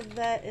think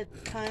that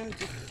it's time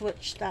to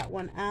switch that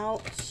one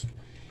out.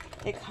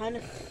 It kind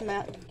of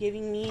smells,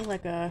 giving me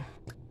like an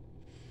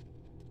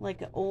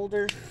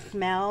older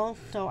smell.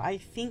 So I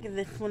think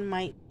this one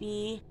might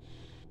be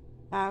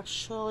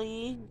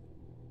actually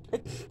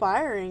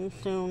expiring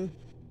soon.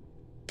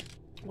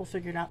 We'll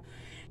figure it out.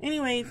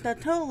 Anyways,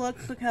 that's how it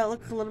looks. Look how it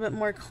looks a little bit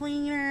more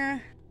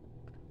cleaner.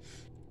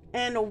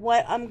 And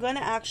what I'm going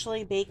to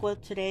actually bake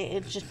with today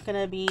is just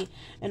going to be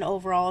an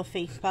overall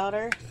face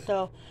powder.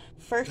 So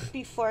first,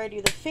 before I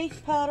do the face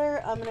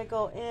powder, I'm going to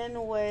go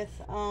in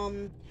with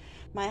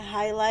my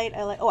highlight.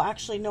 Oh,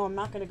 actually, no, I'm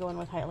not going to go in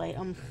with highlight.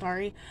 I'm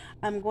sorry.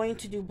 I'm going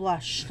to do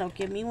blush. So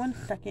give me 1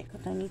 second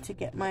because I need to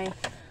get my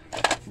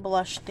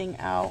blush thing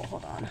out.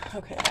 Hold on.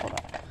 Okay, hold on.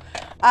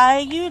 I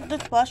use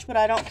this blush, but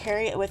I don't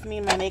carry it with me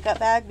in my makeup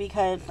bag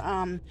because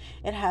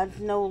it has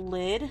no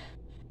lid.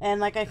 And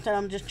like I said,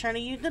 I'm just trying to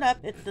use it up.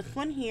 It's this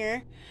one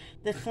here.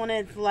 This one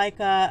is like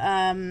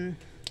a,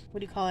 what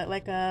do you call it?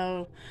 Like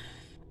a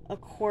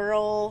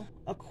coral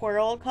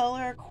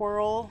color,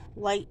 coral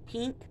light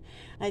pink.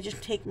 I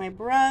just take my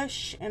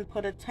brush and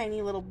put a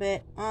tiny little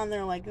bit on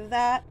there like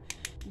that.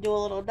 Do a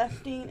little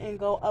dusting and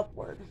go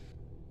upward.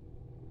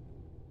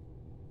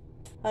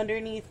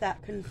 Underneath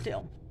that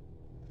conceal.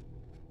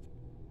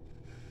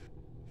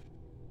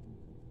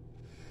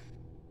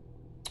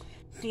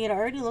 See, it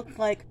already looks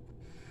like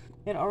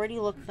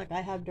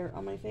I have dirt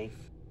on my face,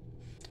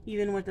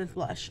 even with this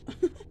blush.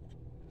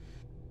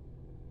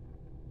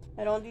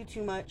 I don't do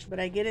too much, but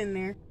I get in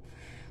there.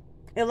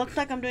 It looks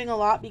like I'm doing a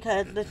lot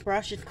because this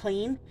brush is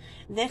clean.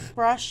 This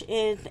brush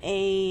is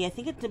I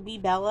think it's a Be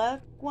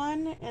Bella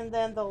one. And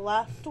then the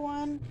last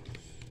one,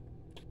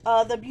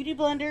 the Beauty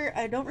Blender.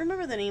 I don't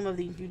remember the name of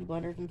these Beauty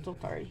Blenders. I'm so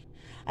sorry.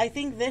 I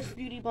think this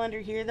Beauty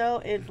Blender here, though,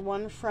 is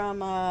one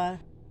from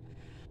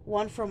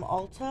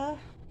Ulta.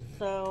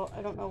 So,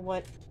 I don't know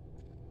what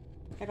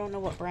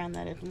brand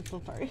that is. I'm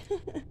so sorry.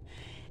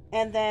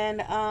 And then,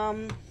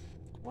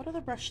 what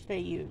other brush did I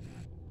use?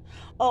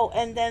 Oh,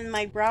 and then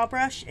my brow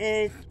brush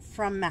is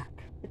from MAC.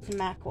 It's a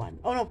MAC one.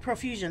 Oh, no,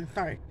 Profusion.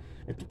 Sorry.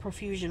 It's a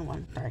Profusion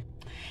one. Sorry.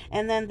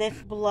 And then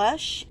this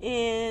blush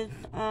is,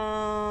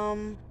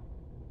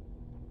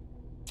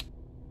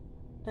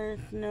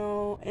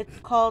 it's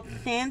called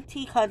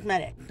Santee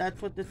Cosmetics.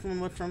 That's what this one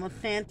was from. Was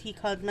Santee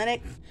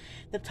Cosmetics.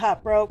 The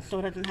top broke, so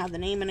it doesn't have the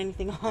name and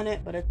anything on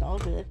it, but it's all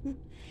good.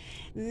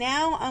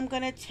 Now I'm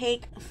going to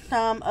take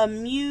some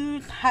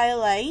Muse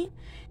highlight.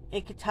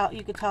 You could tell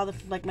this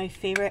is like my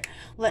favorite.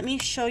 Let me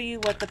show you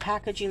what the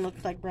packaging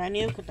looks like brand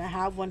new, because I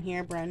have one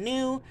here brand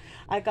new.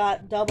 I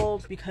got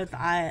doubles because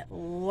I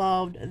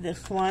loved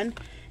this one.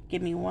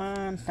 Give me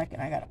 1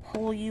 second. I gotta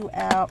pull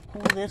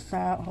this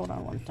out. Hold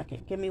on 1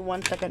 second. Give me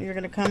 1 second. You're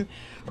gonna come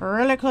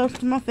really close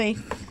to my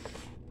face.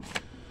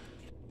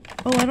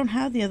 Oh, I don't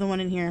have the other one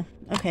in here.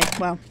 Okay,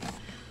 well.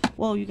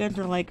 Whoa, you guys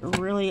are like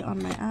really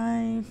on my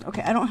eyes.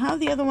 Okay, I don't have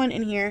the other one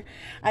in here.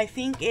 I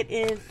think it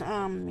is,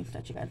 let me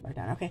set you guys back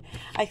down. Okay,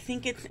 I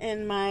think it's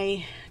in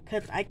my,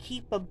 because I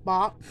keep a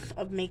box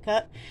of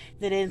makeup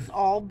that is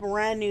all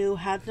brand new,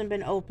 hasn't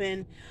been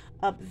opened,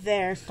 up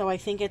there. So I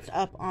think it's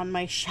up on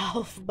my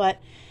shelf,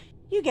 but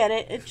you get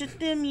it. It's just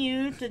the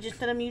Muse. It's just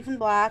that I'm using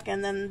black,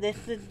 and then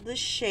this is the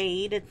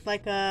shade. It's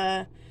like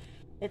a,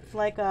 okay,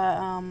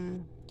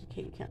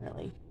 you can't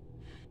really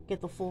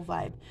get the full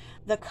vibe.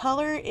 The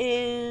color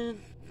is,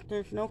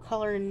 there's no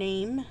color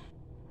name.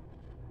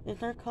 Is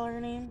there a color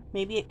name?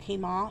 Maybe it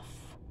came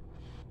off.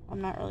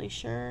 I'm not really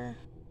sure.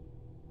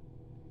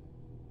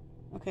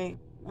 Okay,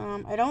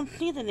 I don't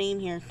see the name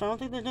here, so I don't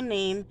think there's a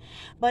name.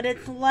 But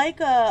it's like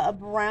a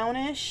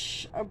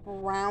brownish,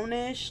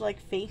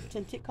 like face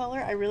tinted color.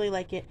 I really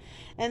like it.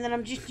 And then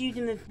I'm just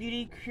using this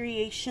Beauty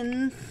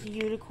Creations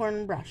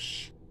unicorn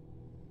brush.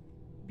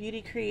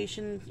 Beauty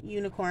Creations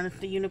unicorn. It's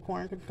the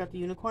unicorn because it's got the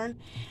unicorn,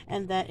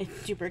 and that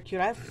it's super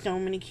cute. I have so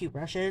many cute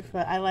brushes,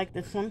 but I like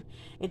this one.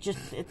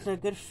 It's a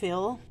good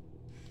feel.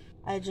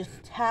 I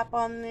just tap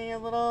on the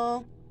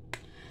little,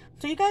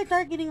 so you guys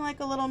are getting like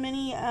a little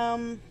mini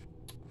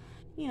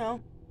you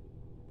know,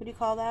 what do you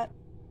call that,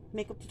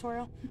 makeup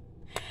tutorial.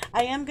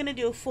 I am gonna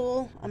do a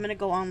full, I'm gonna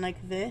go on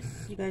like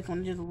this. You guys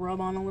want to just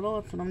rub on a little.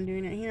 That's what I'm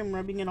doing it here. I'm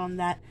rubbing it on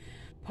that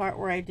part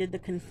where I did the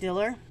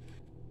concealer.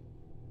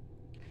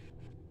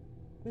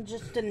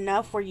 Just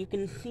enough where you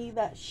can see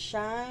that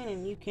shine,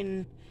 and you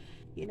can,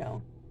 you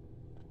know,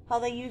 how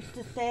they used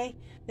to say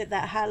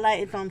that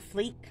highlight is on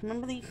fleek.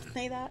 Remember they used to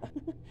say that?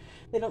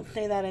 They don't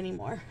say that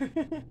anymore.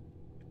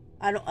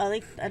 At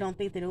least I don't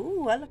think they do.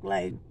 Ooh, I look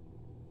like,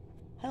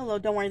 hello,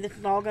 don't worry, this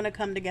is all gonna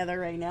come together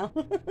right now.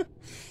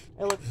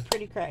 It looks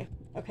pretty cray.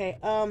 Okay,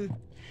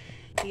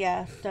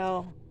 yeah,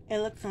 so it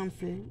looks on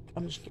fleek.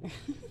 I'm just kidding.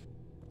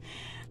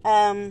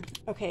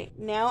 Okay,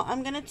 now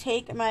I'm gonna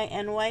take my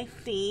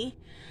NYC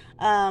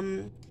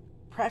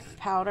pressed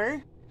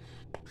powder,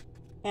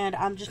 and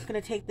I'm just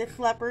gonna take this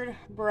leopard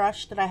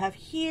brush that I have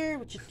here,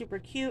 which is super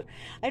cute.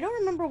 I don't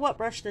remember what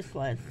brush this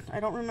was. I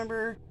don't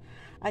remember.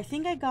 I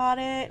think I got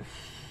it,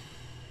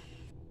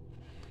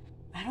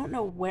 I don't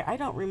know where. I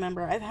don't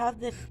remember. I've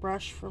had this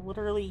brush for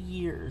literally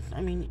years.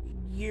 I mean,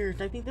 years.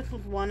 I think this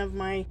was one of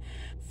my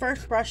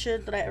first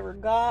brushes that I ever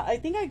got. I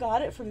think I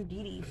got it from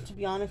Dee Dee's, to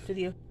be honest with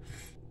you.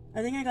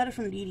 I think I got it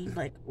from Dee Dee's,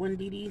 like, when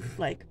Dee Dee's,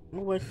 like,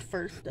 was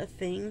first a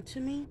thing to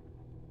me.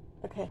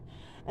 Okay,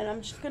 and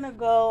I'm just gonna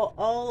go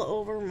all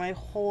over my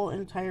whole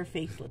entire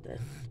face with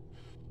this.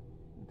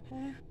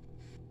 Okay.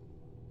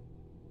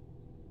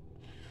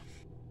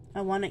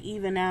 I want to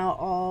even out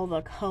all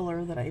the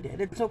color that I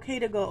did. It's okay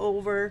to go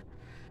over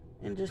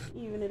and just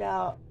even it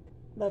out.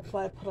 That's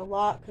why I put a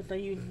lot, because I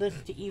use this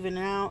to even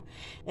it out.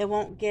 It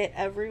won't get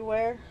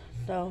everywhere.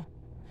 So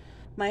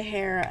my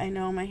hair, I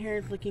know my hair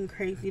is looking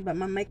crazy, but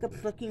my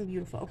makeup's looking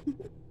beautiful.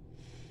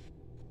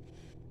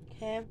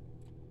 Okay.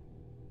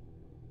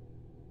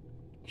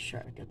 Make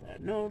sure I get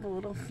that nose a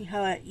little. See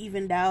how I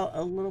evened out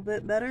a little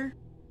bit better?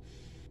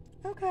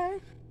 Okay.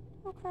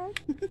 Okay.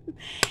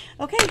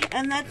 Okay,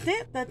 and that's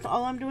it. That's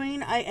all I'm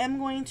doing. I am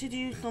going to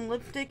do some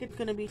lipstick. It's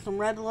going to be some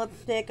red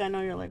lipstick. I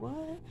know you're like,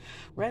 what?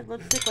 Red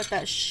lipstick with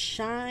that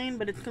shine,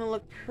 but it's going to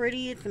look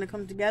pretty. It's going to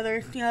come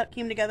together. See how it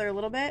came together a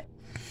little bit?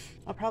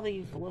 I'll probably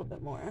use a little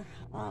bit more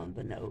on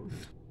the nose.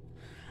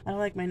 I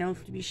like my nose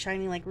to be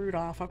shiny like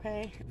Rudolph,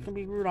 okay? It's going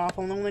to be Rudolph.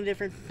 The only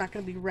difference, it's not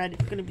going to be red.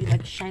 It's going to be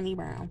like shiny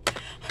brown.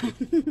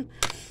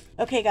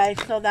 Okay, guys,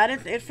 so that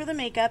is it for the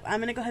makeup. I'm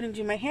going to go ahead and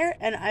do my hair,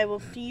 and I will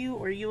see you,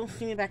 or you will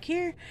see me back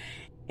here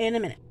in a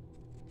minute.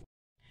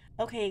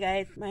 Okay,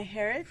 guys, my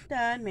hair is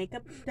done,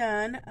 makeup's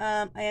done.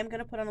 I am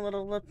gonna put on a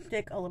little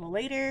lipstick a little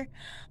later,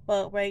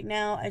 but right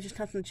now I just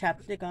have some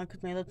chapstick on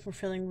because my lips were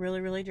feeling really,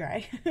 really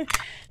dry.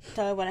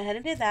 So I went ahead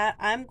and did that.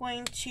 I'm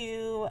going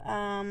to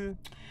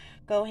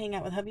go hang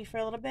out with hubby for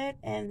a little bit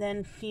and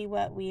then see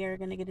what we are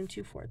gonna get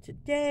into for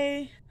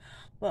today.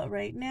 But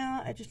right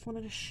now, I just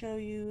wanted to show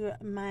you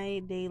my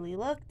daily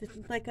look. This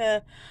is like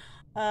a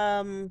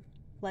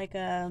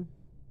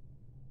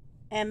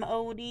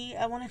MOD,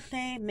 I want to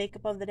say,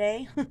 makeup of the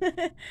day.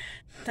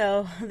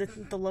 So this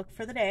is the look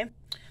for the day.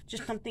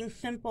 Just something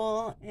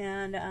simple,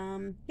 and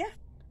yeah.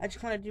 I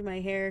just want to do my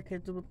hair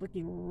because it was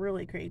looking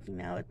really crazy.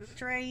 Now it's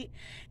straight.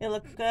 It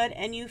looks good,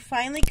 and you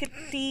finally could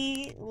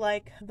see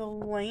like the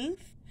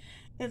length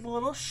is a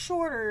little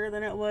shorter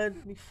than it was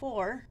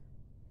before.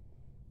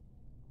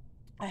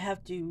 I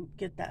have to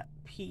get that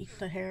piece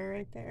of hair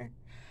right there.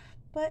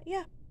 But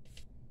yeah,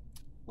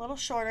 a little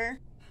shorter.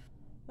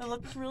 It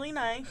looks really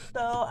nice,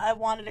 though. I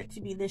wanted it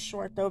to be this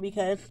short, though,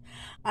 because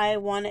I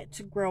want it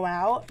to grow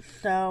out.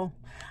 So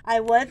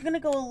I was going to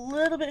go a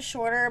little bit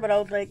shorter, but I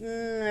was like,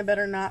 I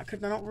better not,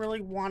 because I don't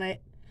really want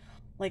it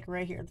like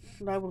right here. This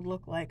is what I would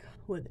look like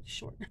with it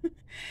short.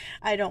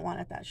 I don't want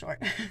it that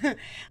short.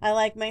 I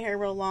like my hair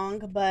real long,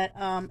 but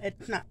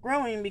it's not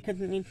growing because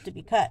it needs to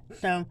be cut.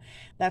 So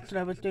that's what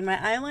I was doing. My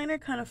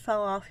eyeliner kind of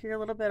fell off here a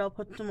little bit. I'll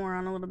put some more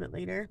on a little bit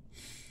later.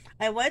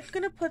 I was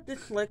going to put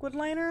this liquid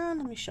liner on.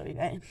 Let me show you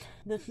guys.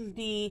 This is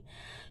the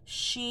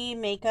She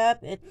Makeup.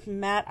 It's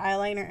matte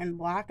eyeliner and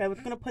black. I was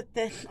going to put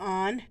this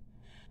on,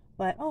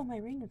 but oh, my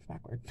ring is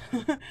backwards.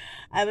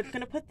 I was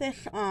going to put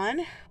this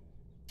on,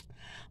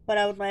 but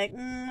I was like,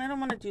 I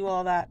don't want to do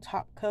all that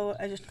top coat.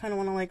 I just kind of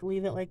want to like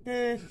leave it like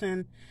this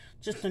and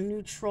just a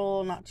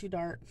neutral, not too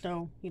dark.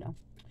 So, you know,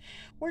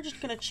 we're just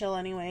going to chill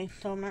anyway.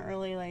 So I'm not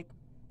really like,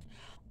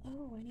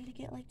 oh, I need to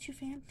get like too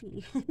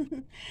fancy.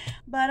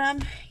 But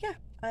yeah,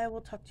 I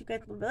will talk to you guys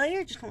a little bit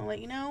later. Just want to let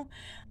you know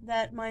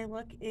that my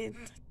look is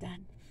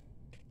done.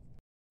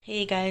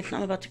 Hey guys,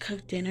 I'm about to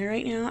cook dinner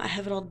right now. I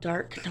have it all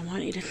dark because I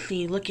want you to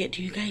see. Look at,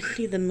 do you guys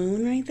see the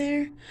moon right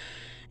there?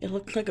 It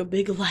looks like a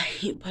big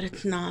light, but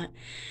it's not.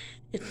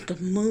 It's the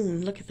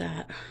moon. Look at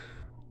that.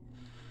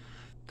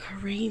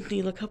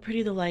 Crazy. Look how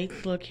pretty the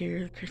lights look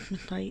here. The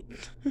Christmas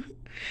lights.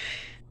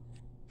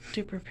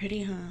 Super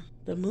pretty, huh?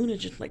 The moon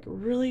is just like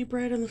really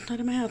bright on the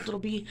side of my house. It'll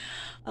be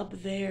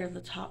up there in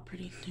the top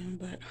pretty soon,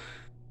 but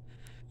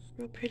it's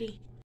real pretty.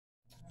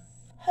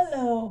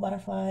 Hello,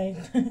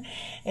 butterflies.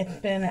 It's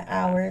been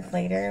hours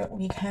later.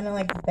 We kind of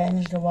like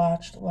binge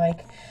watched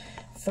like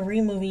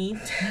 3 movies.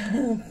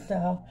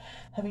 So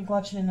I'll be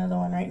watching another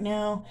one right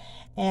now.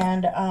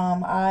 And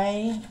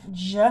I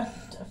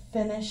just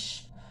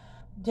finished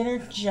dinner,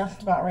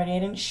 just about ready. I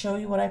didn't show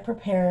you what I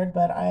prepared,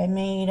 but I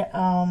made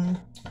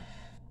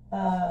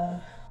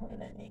what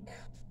did I make?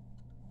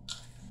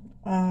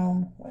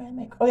 What did I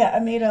make? Oh yeah, I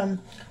made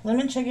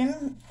lemon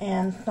chicken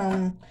and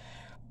some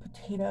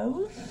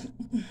potatoes.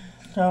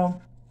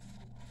 So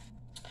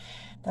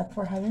that's what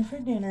we're having for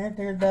dinner.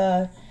 They're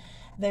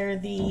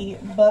the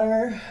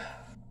butter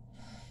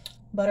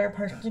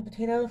parsley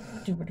potatoes.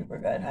 Super duper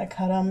good. I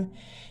cut them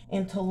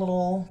into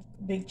little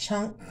big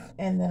chunks,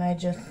 and then I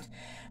just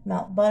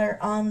melt butter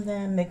on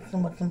them, mix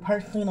them with some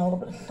parsley and a little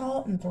bit of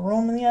salt, and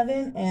throw them in the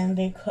oven, and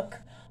they cook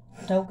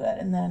so good.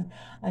 And then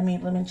I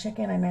made lemon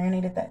chicken. I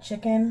marinated that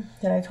chicken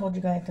that I told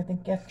you guys, I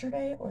think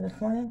yesterday or this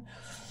morning.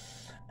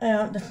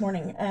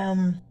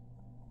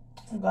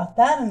 Got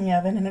that in the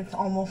oven, and it's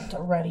almost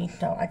ready,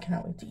 so I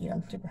cannot wait to eat.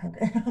 I'm super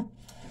hungry.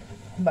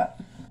 But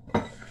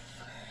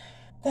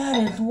that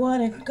is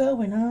what is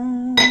going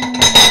on.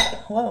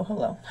 Whoa,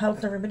 hello.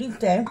 How's everybody's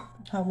day?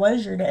 How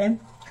was your day?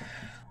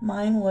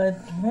 Mine was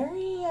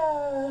very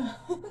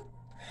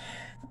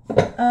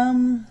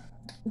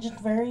just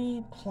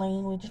very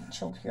plain. We just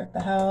chilled here at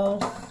the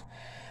house.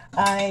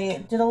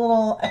 I did a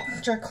little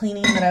extra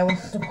cleaning that I was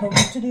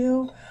supposed to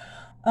do.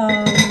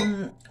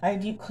 I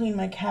deep cleaned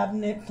my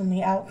cabinets on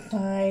the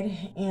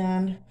outside,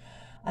 and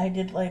I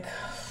did like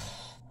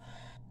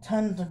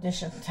tons of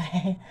dishes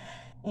today,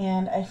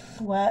 and I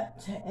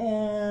swept,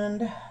 and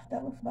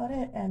that was about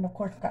it. And of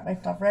course got my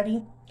stuff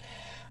ready.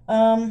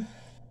 Hold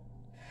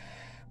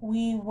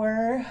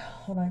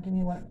on, give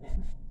me 1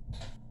 minute.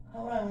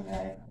 Hold on,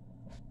 guys.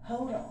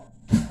 Hold on.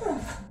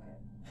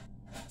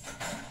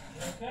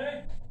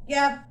 Okay?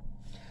 Yeah.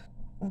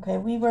 Okay,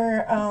 we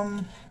were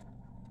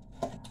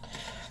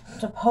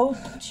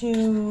supposed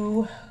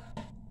to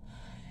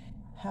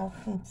have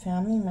some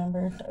family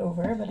members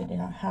over, but it did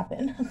not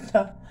happen.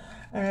 So,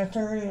 and it's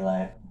already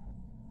like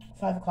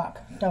 5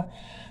 o'clock. So,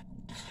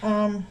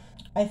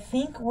 I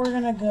think we're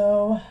gonna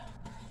go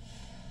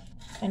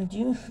and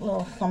do a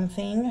little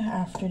something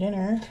after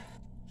dinner.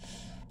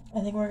 I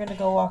think we're gonna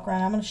go walk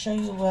around. I'm gonna show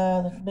you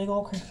this big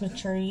old Christmas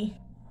tree.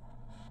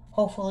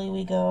 Hopefully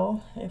we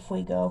go, if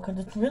we go, because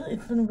it's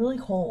been really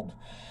cold.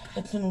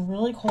 It's been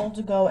really cold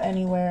to go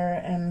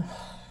anywhere, and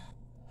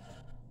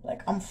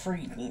like I'm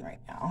freezing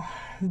right now.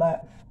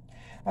 But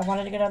I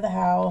wanted to get out of the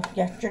house.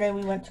 Yesterday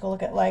we went to go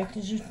look at lights,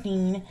 as you've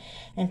seen.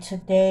 And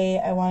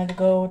today I wanted to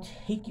go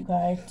take you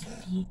guys to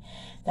see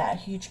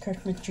that huge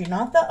Christmas tree.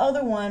 Not the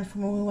other one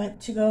from when we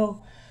went to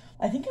go,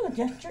 I think it was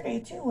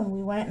yesterday too, when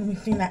we went and we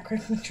seen that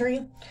Christmas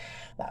tree.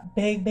 That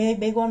big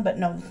one. But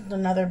no, this is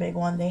another big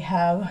one they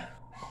have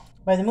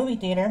by the movie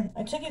theater.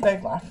 I took you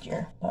guys last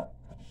year, but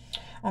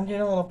I'm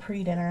doing a little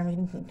pre-dinner. I'm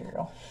eating some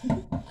cereal.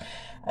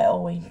 I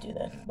always do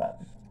this,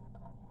 but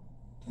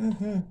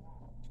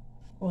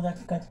oh,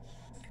 that's good.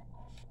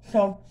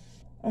 So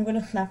I'm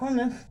gonna snack on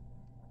this,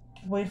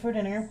 wait for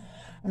dinner,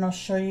 and I'll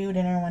show you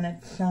dinner when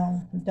it's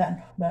done.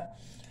 But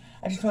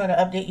I just wanted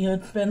to update you.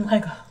 It's been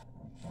like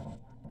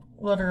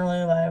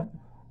literally like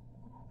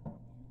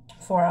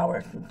 4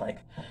 hours since like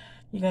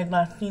you guys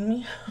last seen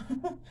me.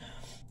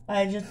 we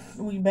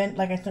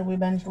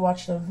binged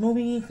watched those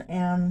movies,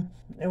 and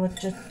it was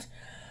just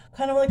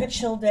kind of like a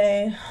chill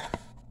day.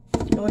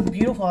 It was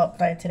beautiful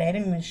outside today. I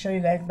didn't even show you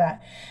guys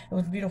that. It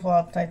was beautiful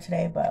outside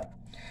today, but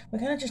we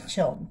kind of just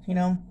chilled, you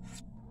know.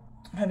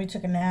 Hubby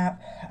took a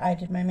nap. I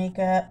did my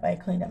makeup. I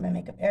cleaned up my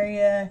makeup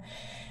area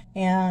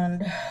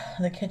and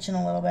the kitchen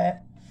a little bit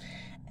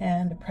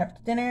and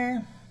prepped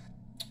dinner.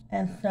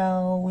 And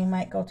so we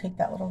might go take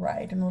that little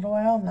ride in a little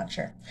while. I'm not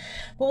sure.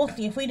 But we'll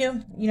see. If we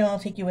do, you know, I'll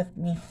take you with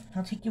me.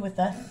 I'll take you with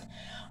us.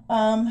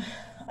 I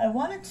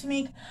wanted to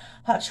make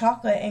hot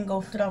chocolate and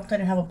go sit outside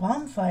and have a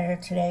bonfire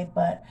today,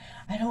 but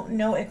I don't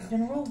know. It's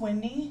been real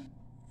windy.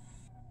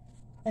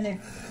 And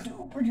it's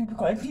super duper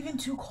cold. It's even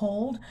too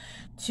cold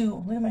to,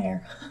 look at my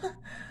hair.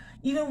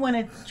 Even when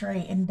it's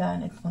straight and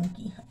done, it's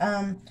funky.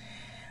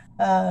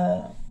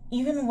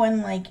 Even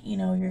when, like, you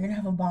know, you're going to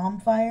have a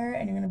bonfire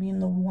and you're going to be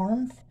in the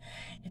warmth,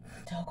 it's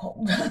still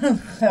cold.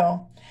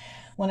 So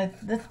when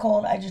it's this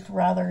cold, I just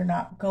rather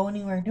not go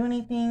anywhere, do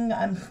anything.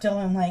 I'm still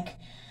in, like,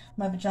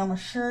 my pajama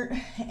shirt,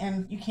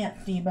 and you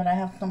can't see, but I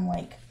have some,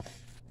 like,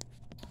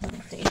 let me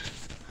see.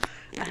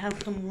 I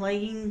have some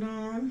leggings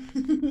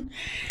on,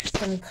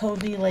 some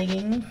cozy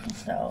leggings,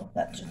 so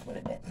that's just what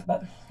it is.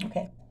 But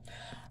okay,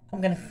 I'm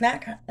gonna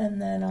snack,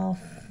 and then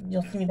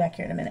you'll see me back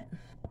here in a minute.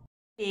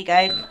 Hey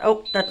guys,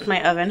 oh, that's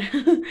my oven.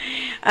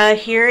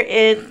 Here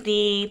is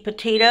the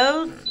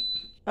potatoes.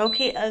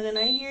 Okay, oven,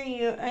 I hear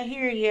you.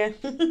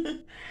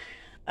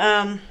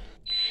 And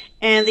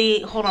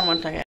hold on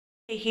one second.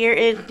 Here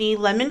is the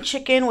lemon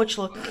chicken, which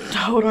looks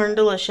so darn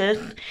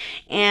delicious,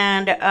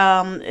 and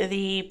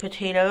the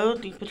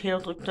potatoes. These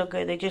potatoes look so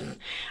good. They just,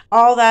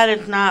 all that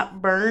is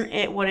not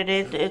burnt. What it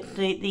is, it's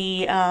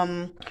the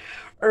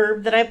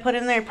herb that I put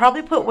in there. I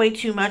probably put way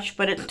too much,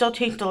 but it still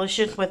tastes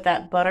delicious with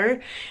that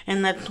butter,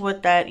 and that's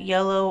what that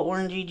yellow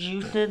orangey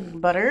juice is,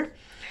 butter.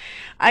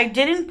 I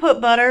didn't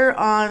put butter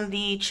on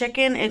the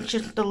chicken. It's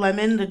just the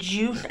lemon, the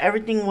juice,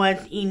 everything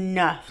was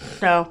enough.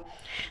 So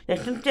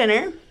this is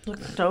dinner.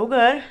 Looks so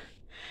good.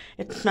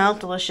 It smells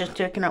delicious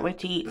too. I cannot wait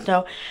to eat.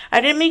 So I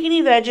didn't make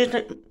any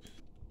veggies.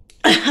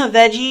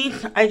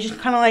 I just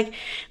kind of like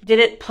did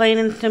it plain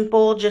and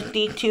simple. Just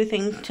these two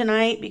things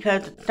tonight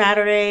because it's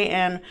Saturday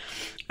and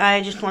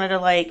I just wanted to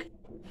like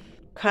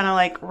kind of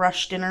like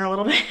rush dinner a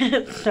little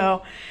bit.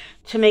 So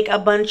to make a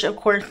bunch of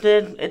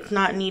courses, it's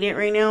not needed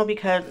right now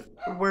because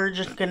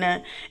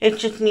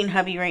it's just me and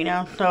hubby right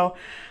now. So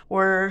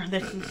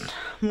this is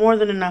more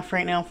than enough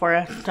right now for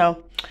us.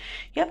 So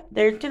yep,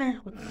 there's dinner.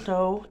 It's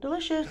so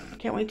delicious.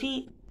 Can't wait to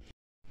eat.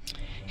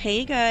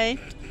 Hey guys,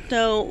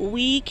 so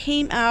we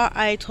came out.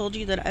 I told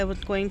you that I was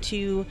going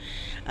to,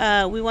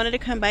 we wanted to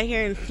come by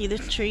here and see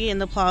this tree in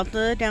the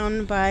plaza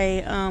down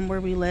by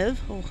where we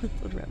live. Oh,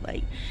 it's a red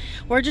light.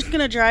 We're just going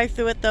to drive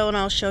through it though, and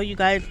I'll show you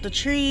guys the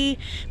tree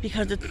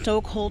because it's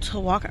so cold to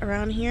walk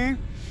around here.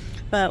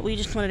 But we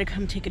just wanted to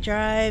come take a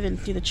drive and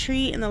see the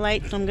tree and the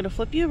lights. So I'm going to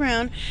flip you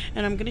around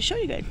and I'm going to show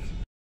you guys.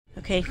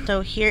 Okay,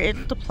 so here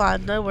is the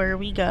plaza where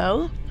we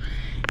go.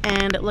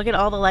 And look at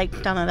all the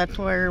lights down there. That's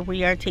where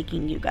we are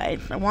taking you guys.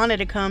 I wanted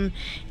to come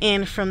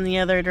in from the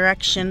other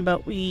direction,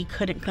 but we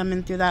couldn't come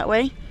in through that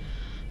way.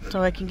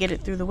 So I can get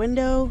it through the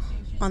window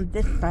on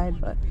this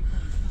side. But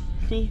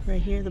see,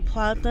 right here, the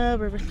plaza,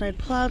 Riverside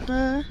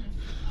Plaza.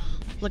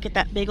 Look at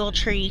that big old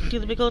tree. See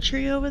the big old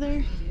tree over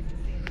there?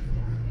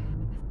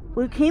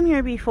 We came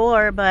here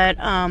before, but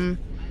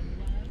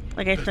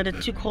like I said,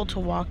 it's too cold to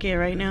walk it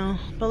right now.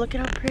 But look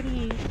at how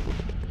pretty.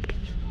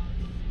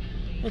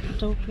 It's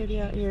so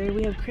pretty out here.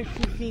 We have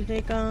Christmas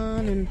music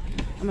on, and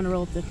I'm gonna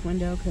roll up this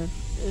window because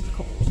it's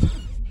cold.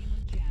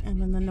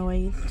 And then the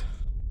noise.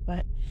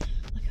 But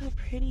look how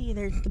pretty.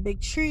 There's the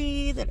big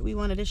tree that we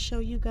wanted to show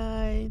you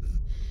guys.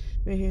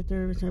 Right here at the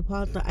Riverside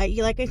Plaza.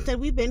 Like I said,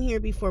 we've been here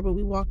before, but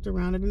we walked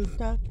around it and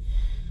stuff.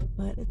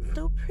 But it's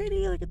so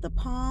pretty. Look at the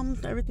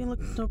palms. Everything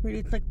looks so pretty.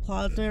 It's like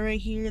plaza right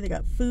here. They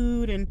got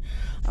food and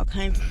all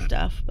kinds of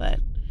stuff. But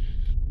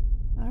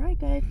alright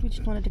guys, we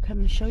just wanted to come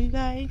and show you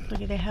guys.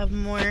 Look, they have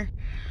more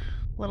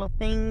little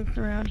things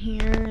around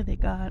here. They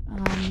got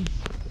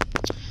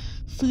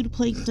food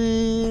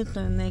places,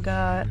 and they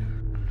have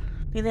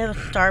a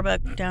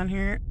Starbucks down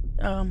here.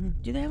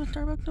 Do they have a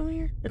Starbucks over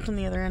here? It's on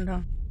the other end, huh?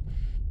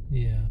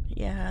 Yeah.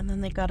 Yeah, and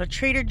then they got a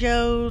Trader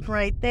Joe's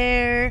right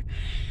there.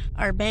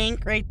 Our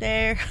bank right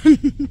there.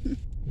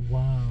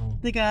 Wow.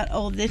 They got,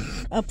 oh, this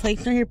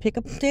place right here,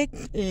 Pickup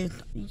Sticks, is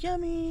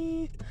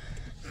yummy.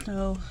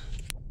 So,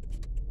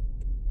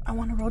 I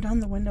want to roll down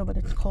the window, but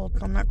it's cold,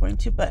 so I'm not going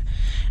to. But,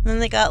 and then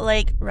they got,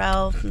 like,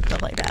 Ralph's and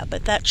stuff like that.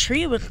 But that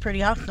tree was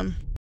pretty awesome.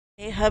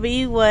 Hey,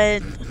 hubby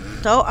was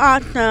so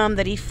awesome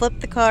that he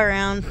flipped the car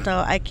around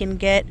so I can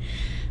get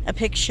a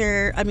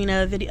picture, a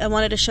video. I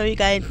wanted to show you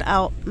guys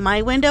out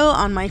my window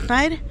on my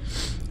side.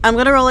 I'm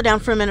going to roll it down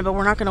for a minute, but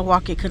we're not going to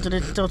walk it because it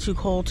is still too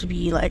cold to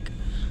be, like,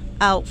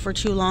 out for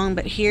too long.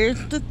 But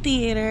here's the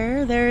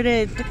theater. There it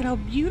is. Look at how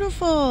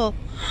beautiful.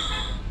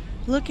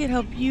 Look at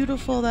how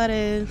beautiful that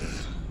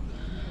is.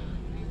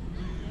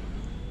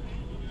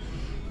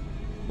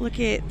 Look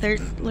at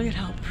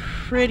how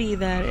pretty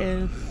that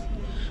is.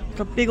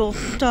 The big old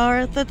star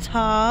at the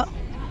top.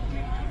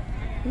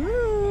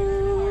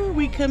 Ooh,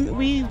 we've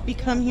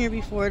come here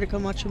before to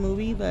come watch a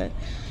movie, but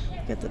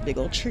got the big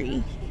old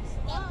tree.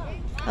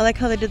 I like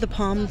how they did the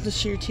palms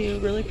this year too.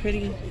 Really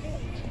pretty.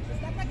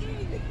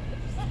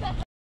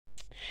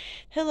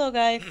 Hello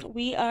guys,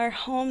 we are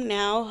home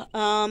now.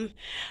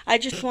 I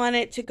just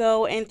wanted to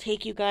go and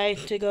take you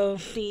guys to go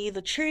see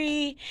the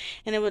tree,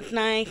 and it was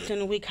nice,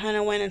 and we kind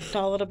of went and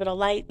saw a little bit of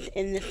lights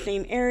in the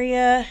same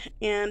area,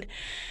 and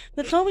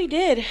that's all we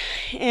did.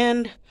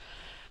 And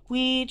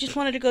we just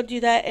wanted to go do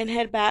that and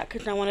head back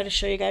because I wanted to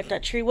show you guys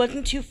that tree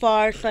wasn't too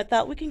far, so I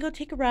thought we can go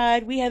take a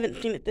ride. We haven't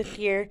seen it this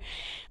year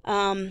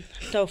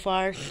so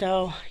far,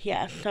 so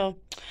yeah,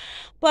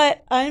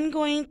 but I'm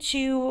going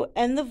to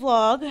end the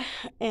vlog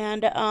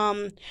and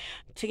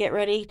to get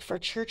ready for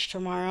church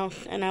tomorrow,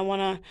 and I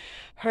want to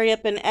hurry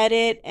up and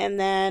edit, and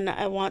then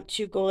I want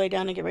to go lay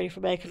down and get ready for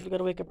bed because we got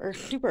to wake up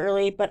super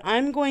early. But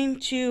I'm going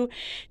to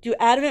do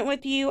Advent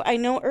with you. I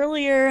know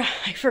earlier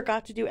I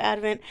forgot to do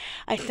Advent.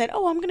 I said,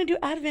 oh, I'm going to do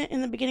Advent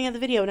in the beginning of the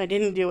video, and I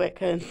didn't do it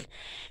because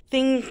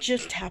things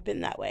just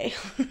happen that way.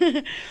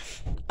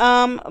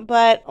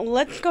 But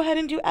let's go ahead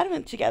and do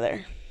Advent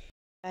together.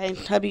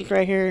 Guys, hubby's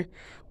right here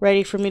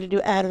ready for me to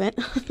do Advent.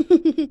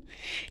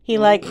 He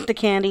likes the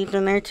candies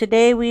in there.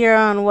 Today we are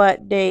on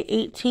what, day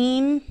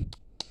 18?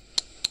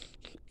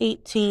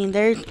 18.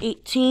 There's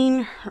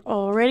 18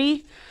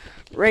 already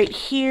right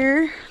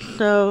here.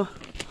 So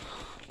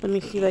let me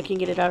see if I can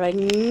get it out. I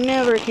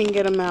never can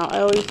get them out.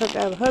 I always have to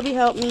have hubby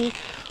help me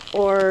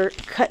or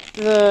cut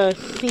the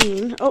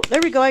scene. Oh,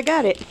 there we go. I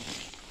got it.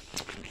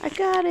 I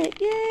got it.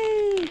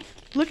 Yay.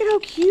 Look at how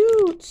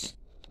cute.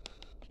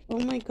 Oh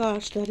my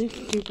gosh, that is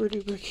super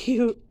duper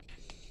cute.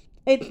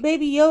 It's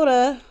Baby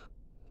Yoda,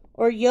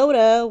 or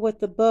Yoda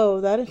with the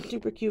bow. That is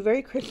super cute,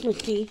 very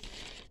Christmassy.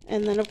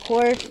 And then, of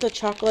course, the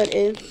chocolate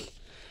is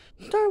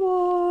Star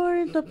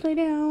Wars upside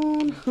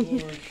down.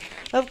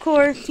 Of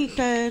course, he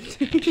says.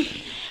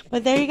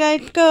 But there you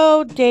guys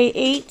go, day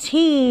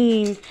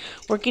 18.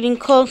 We're getting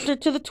closer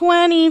to the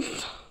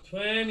 20s.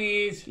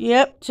 20s.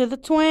 Yep, to the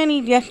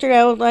 20s. Yesterday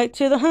I was like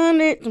to the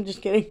 100s. I'm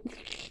just kidding.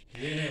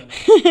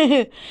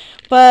 Yeah.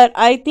 But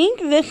I think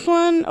this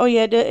one, oh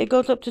yeah, it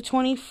goes up to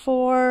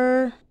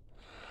 24.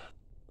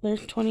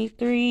 There's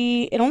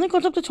 23. It only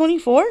goes up to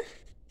 24?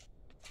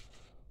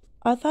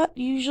 I thought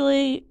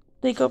usually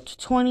they go up to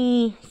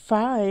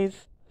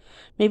 25.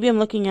 Maybe I'm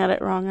looking at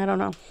it wrong. I don't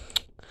know.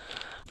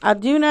 I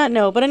do not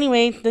know. But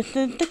anyways, this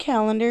is the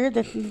calendar.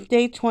 This is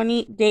day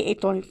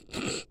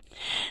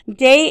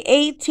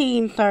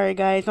 18. Sorry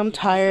guys, I'm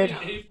tired.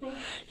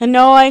 And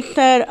no, I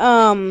said,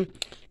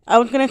 I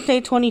was going to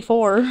say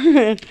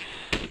 24.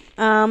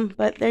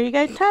 But there you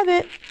guys have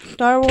it.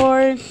 Star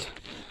Wars,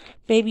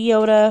 Baby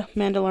Yoda,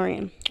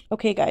 Mandalorian.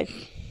 Okay, guys.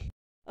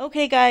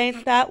 Okay, guys,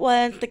 that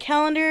was the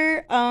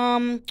calendar.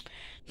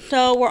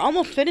 So we're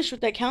almost finished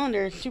with that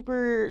calendar.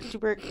 Super,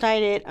 super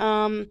excited.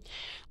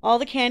 All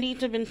the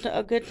candies have been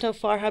good so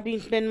far.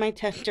 Hubby's been my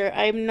tester.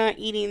 I'm not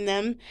eating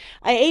them.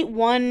 I ate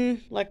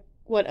one, like,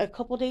 what, a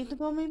couple days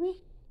ago, maybe?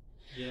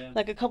 Yeah.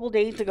 Like a couple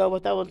days ago,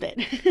 but that was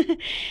it.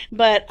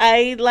 But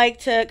I like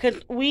to,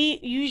 because we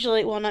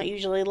usually, well, not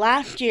usually,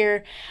 last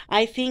year,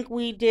 I think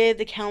we did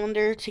the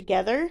calendar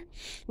together.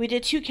 We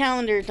did 2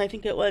 calendars, I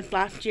think it was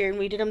last year, and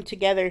we did them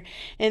together.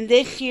 And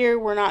this year,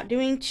 we're not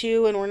doing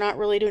 2, and we're not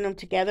really doing them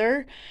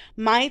together.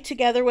 My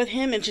together with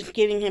him is just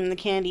giving him the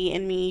candy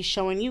and me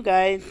showing you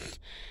guys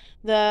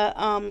the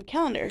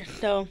calendar.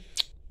 So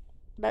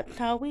that's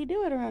how we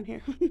do it around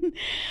here.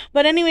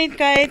 But anyways,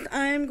 guys,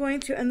 I'm going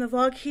to end the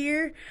vlog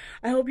here.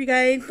 I hope you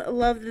guys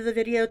loved the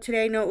video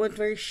today. I know it was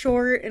very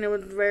short, and it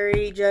was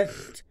very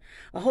just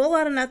a whole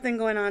lot of nothing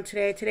going on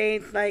today.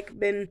 Today's like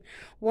been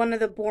one of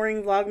the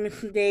boring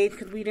Vlogmas days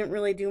because we didn't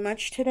really do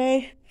much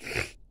today.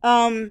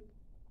 Yeah,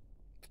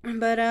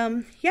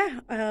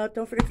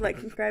 don't forget to like,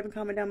 subscribe, and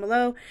comment down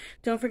below.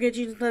 Don't forget,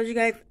 Jesus loves you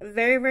guys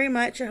very, very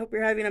much. I hope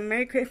you're having a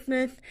Merry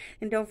Christmas,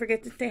 and don't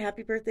forget to say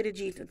happy birthday to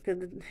Jesus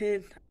because it's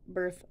his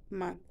birth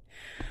month.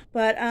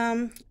 But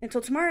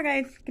until tomorrow,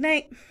 guys, good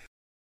night.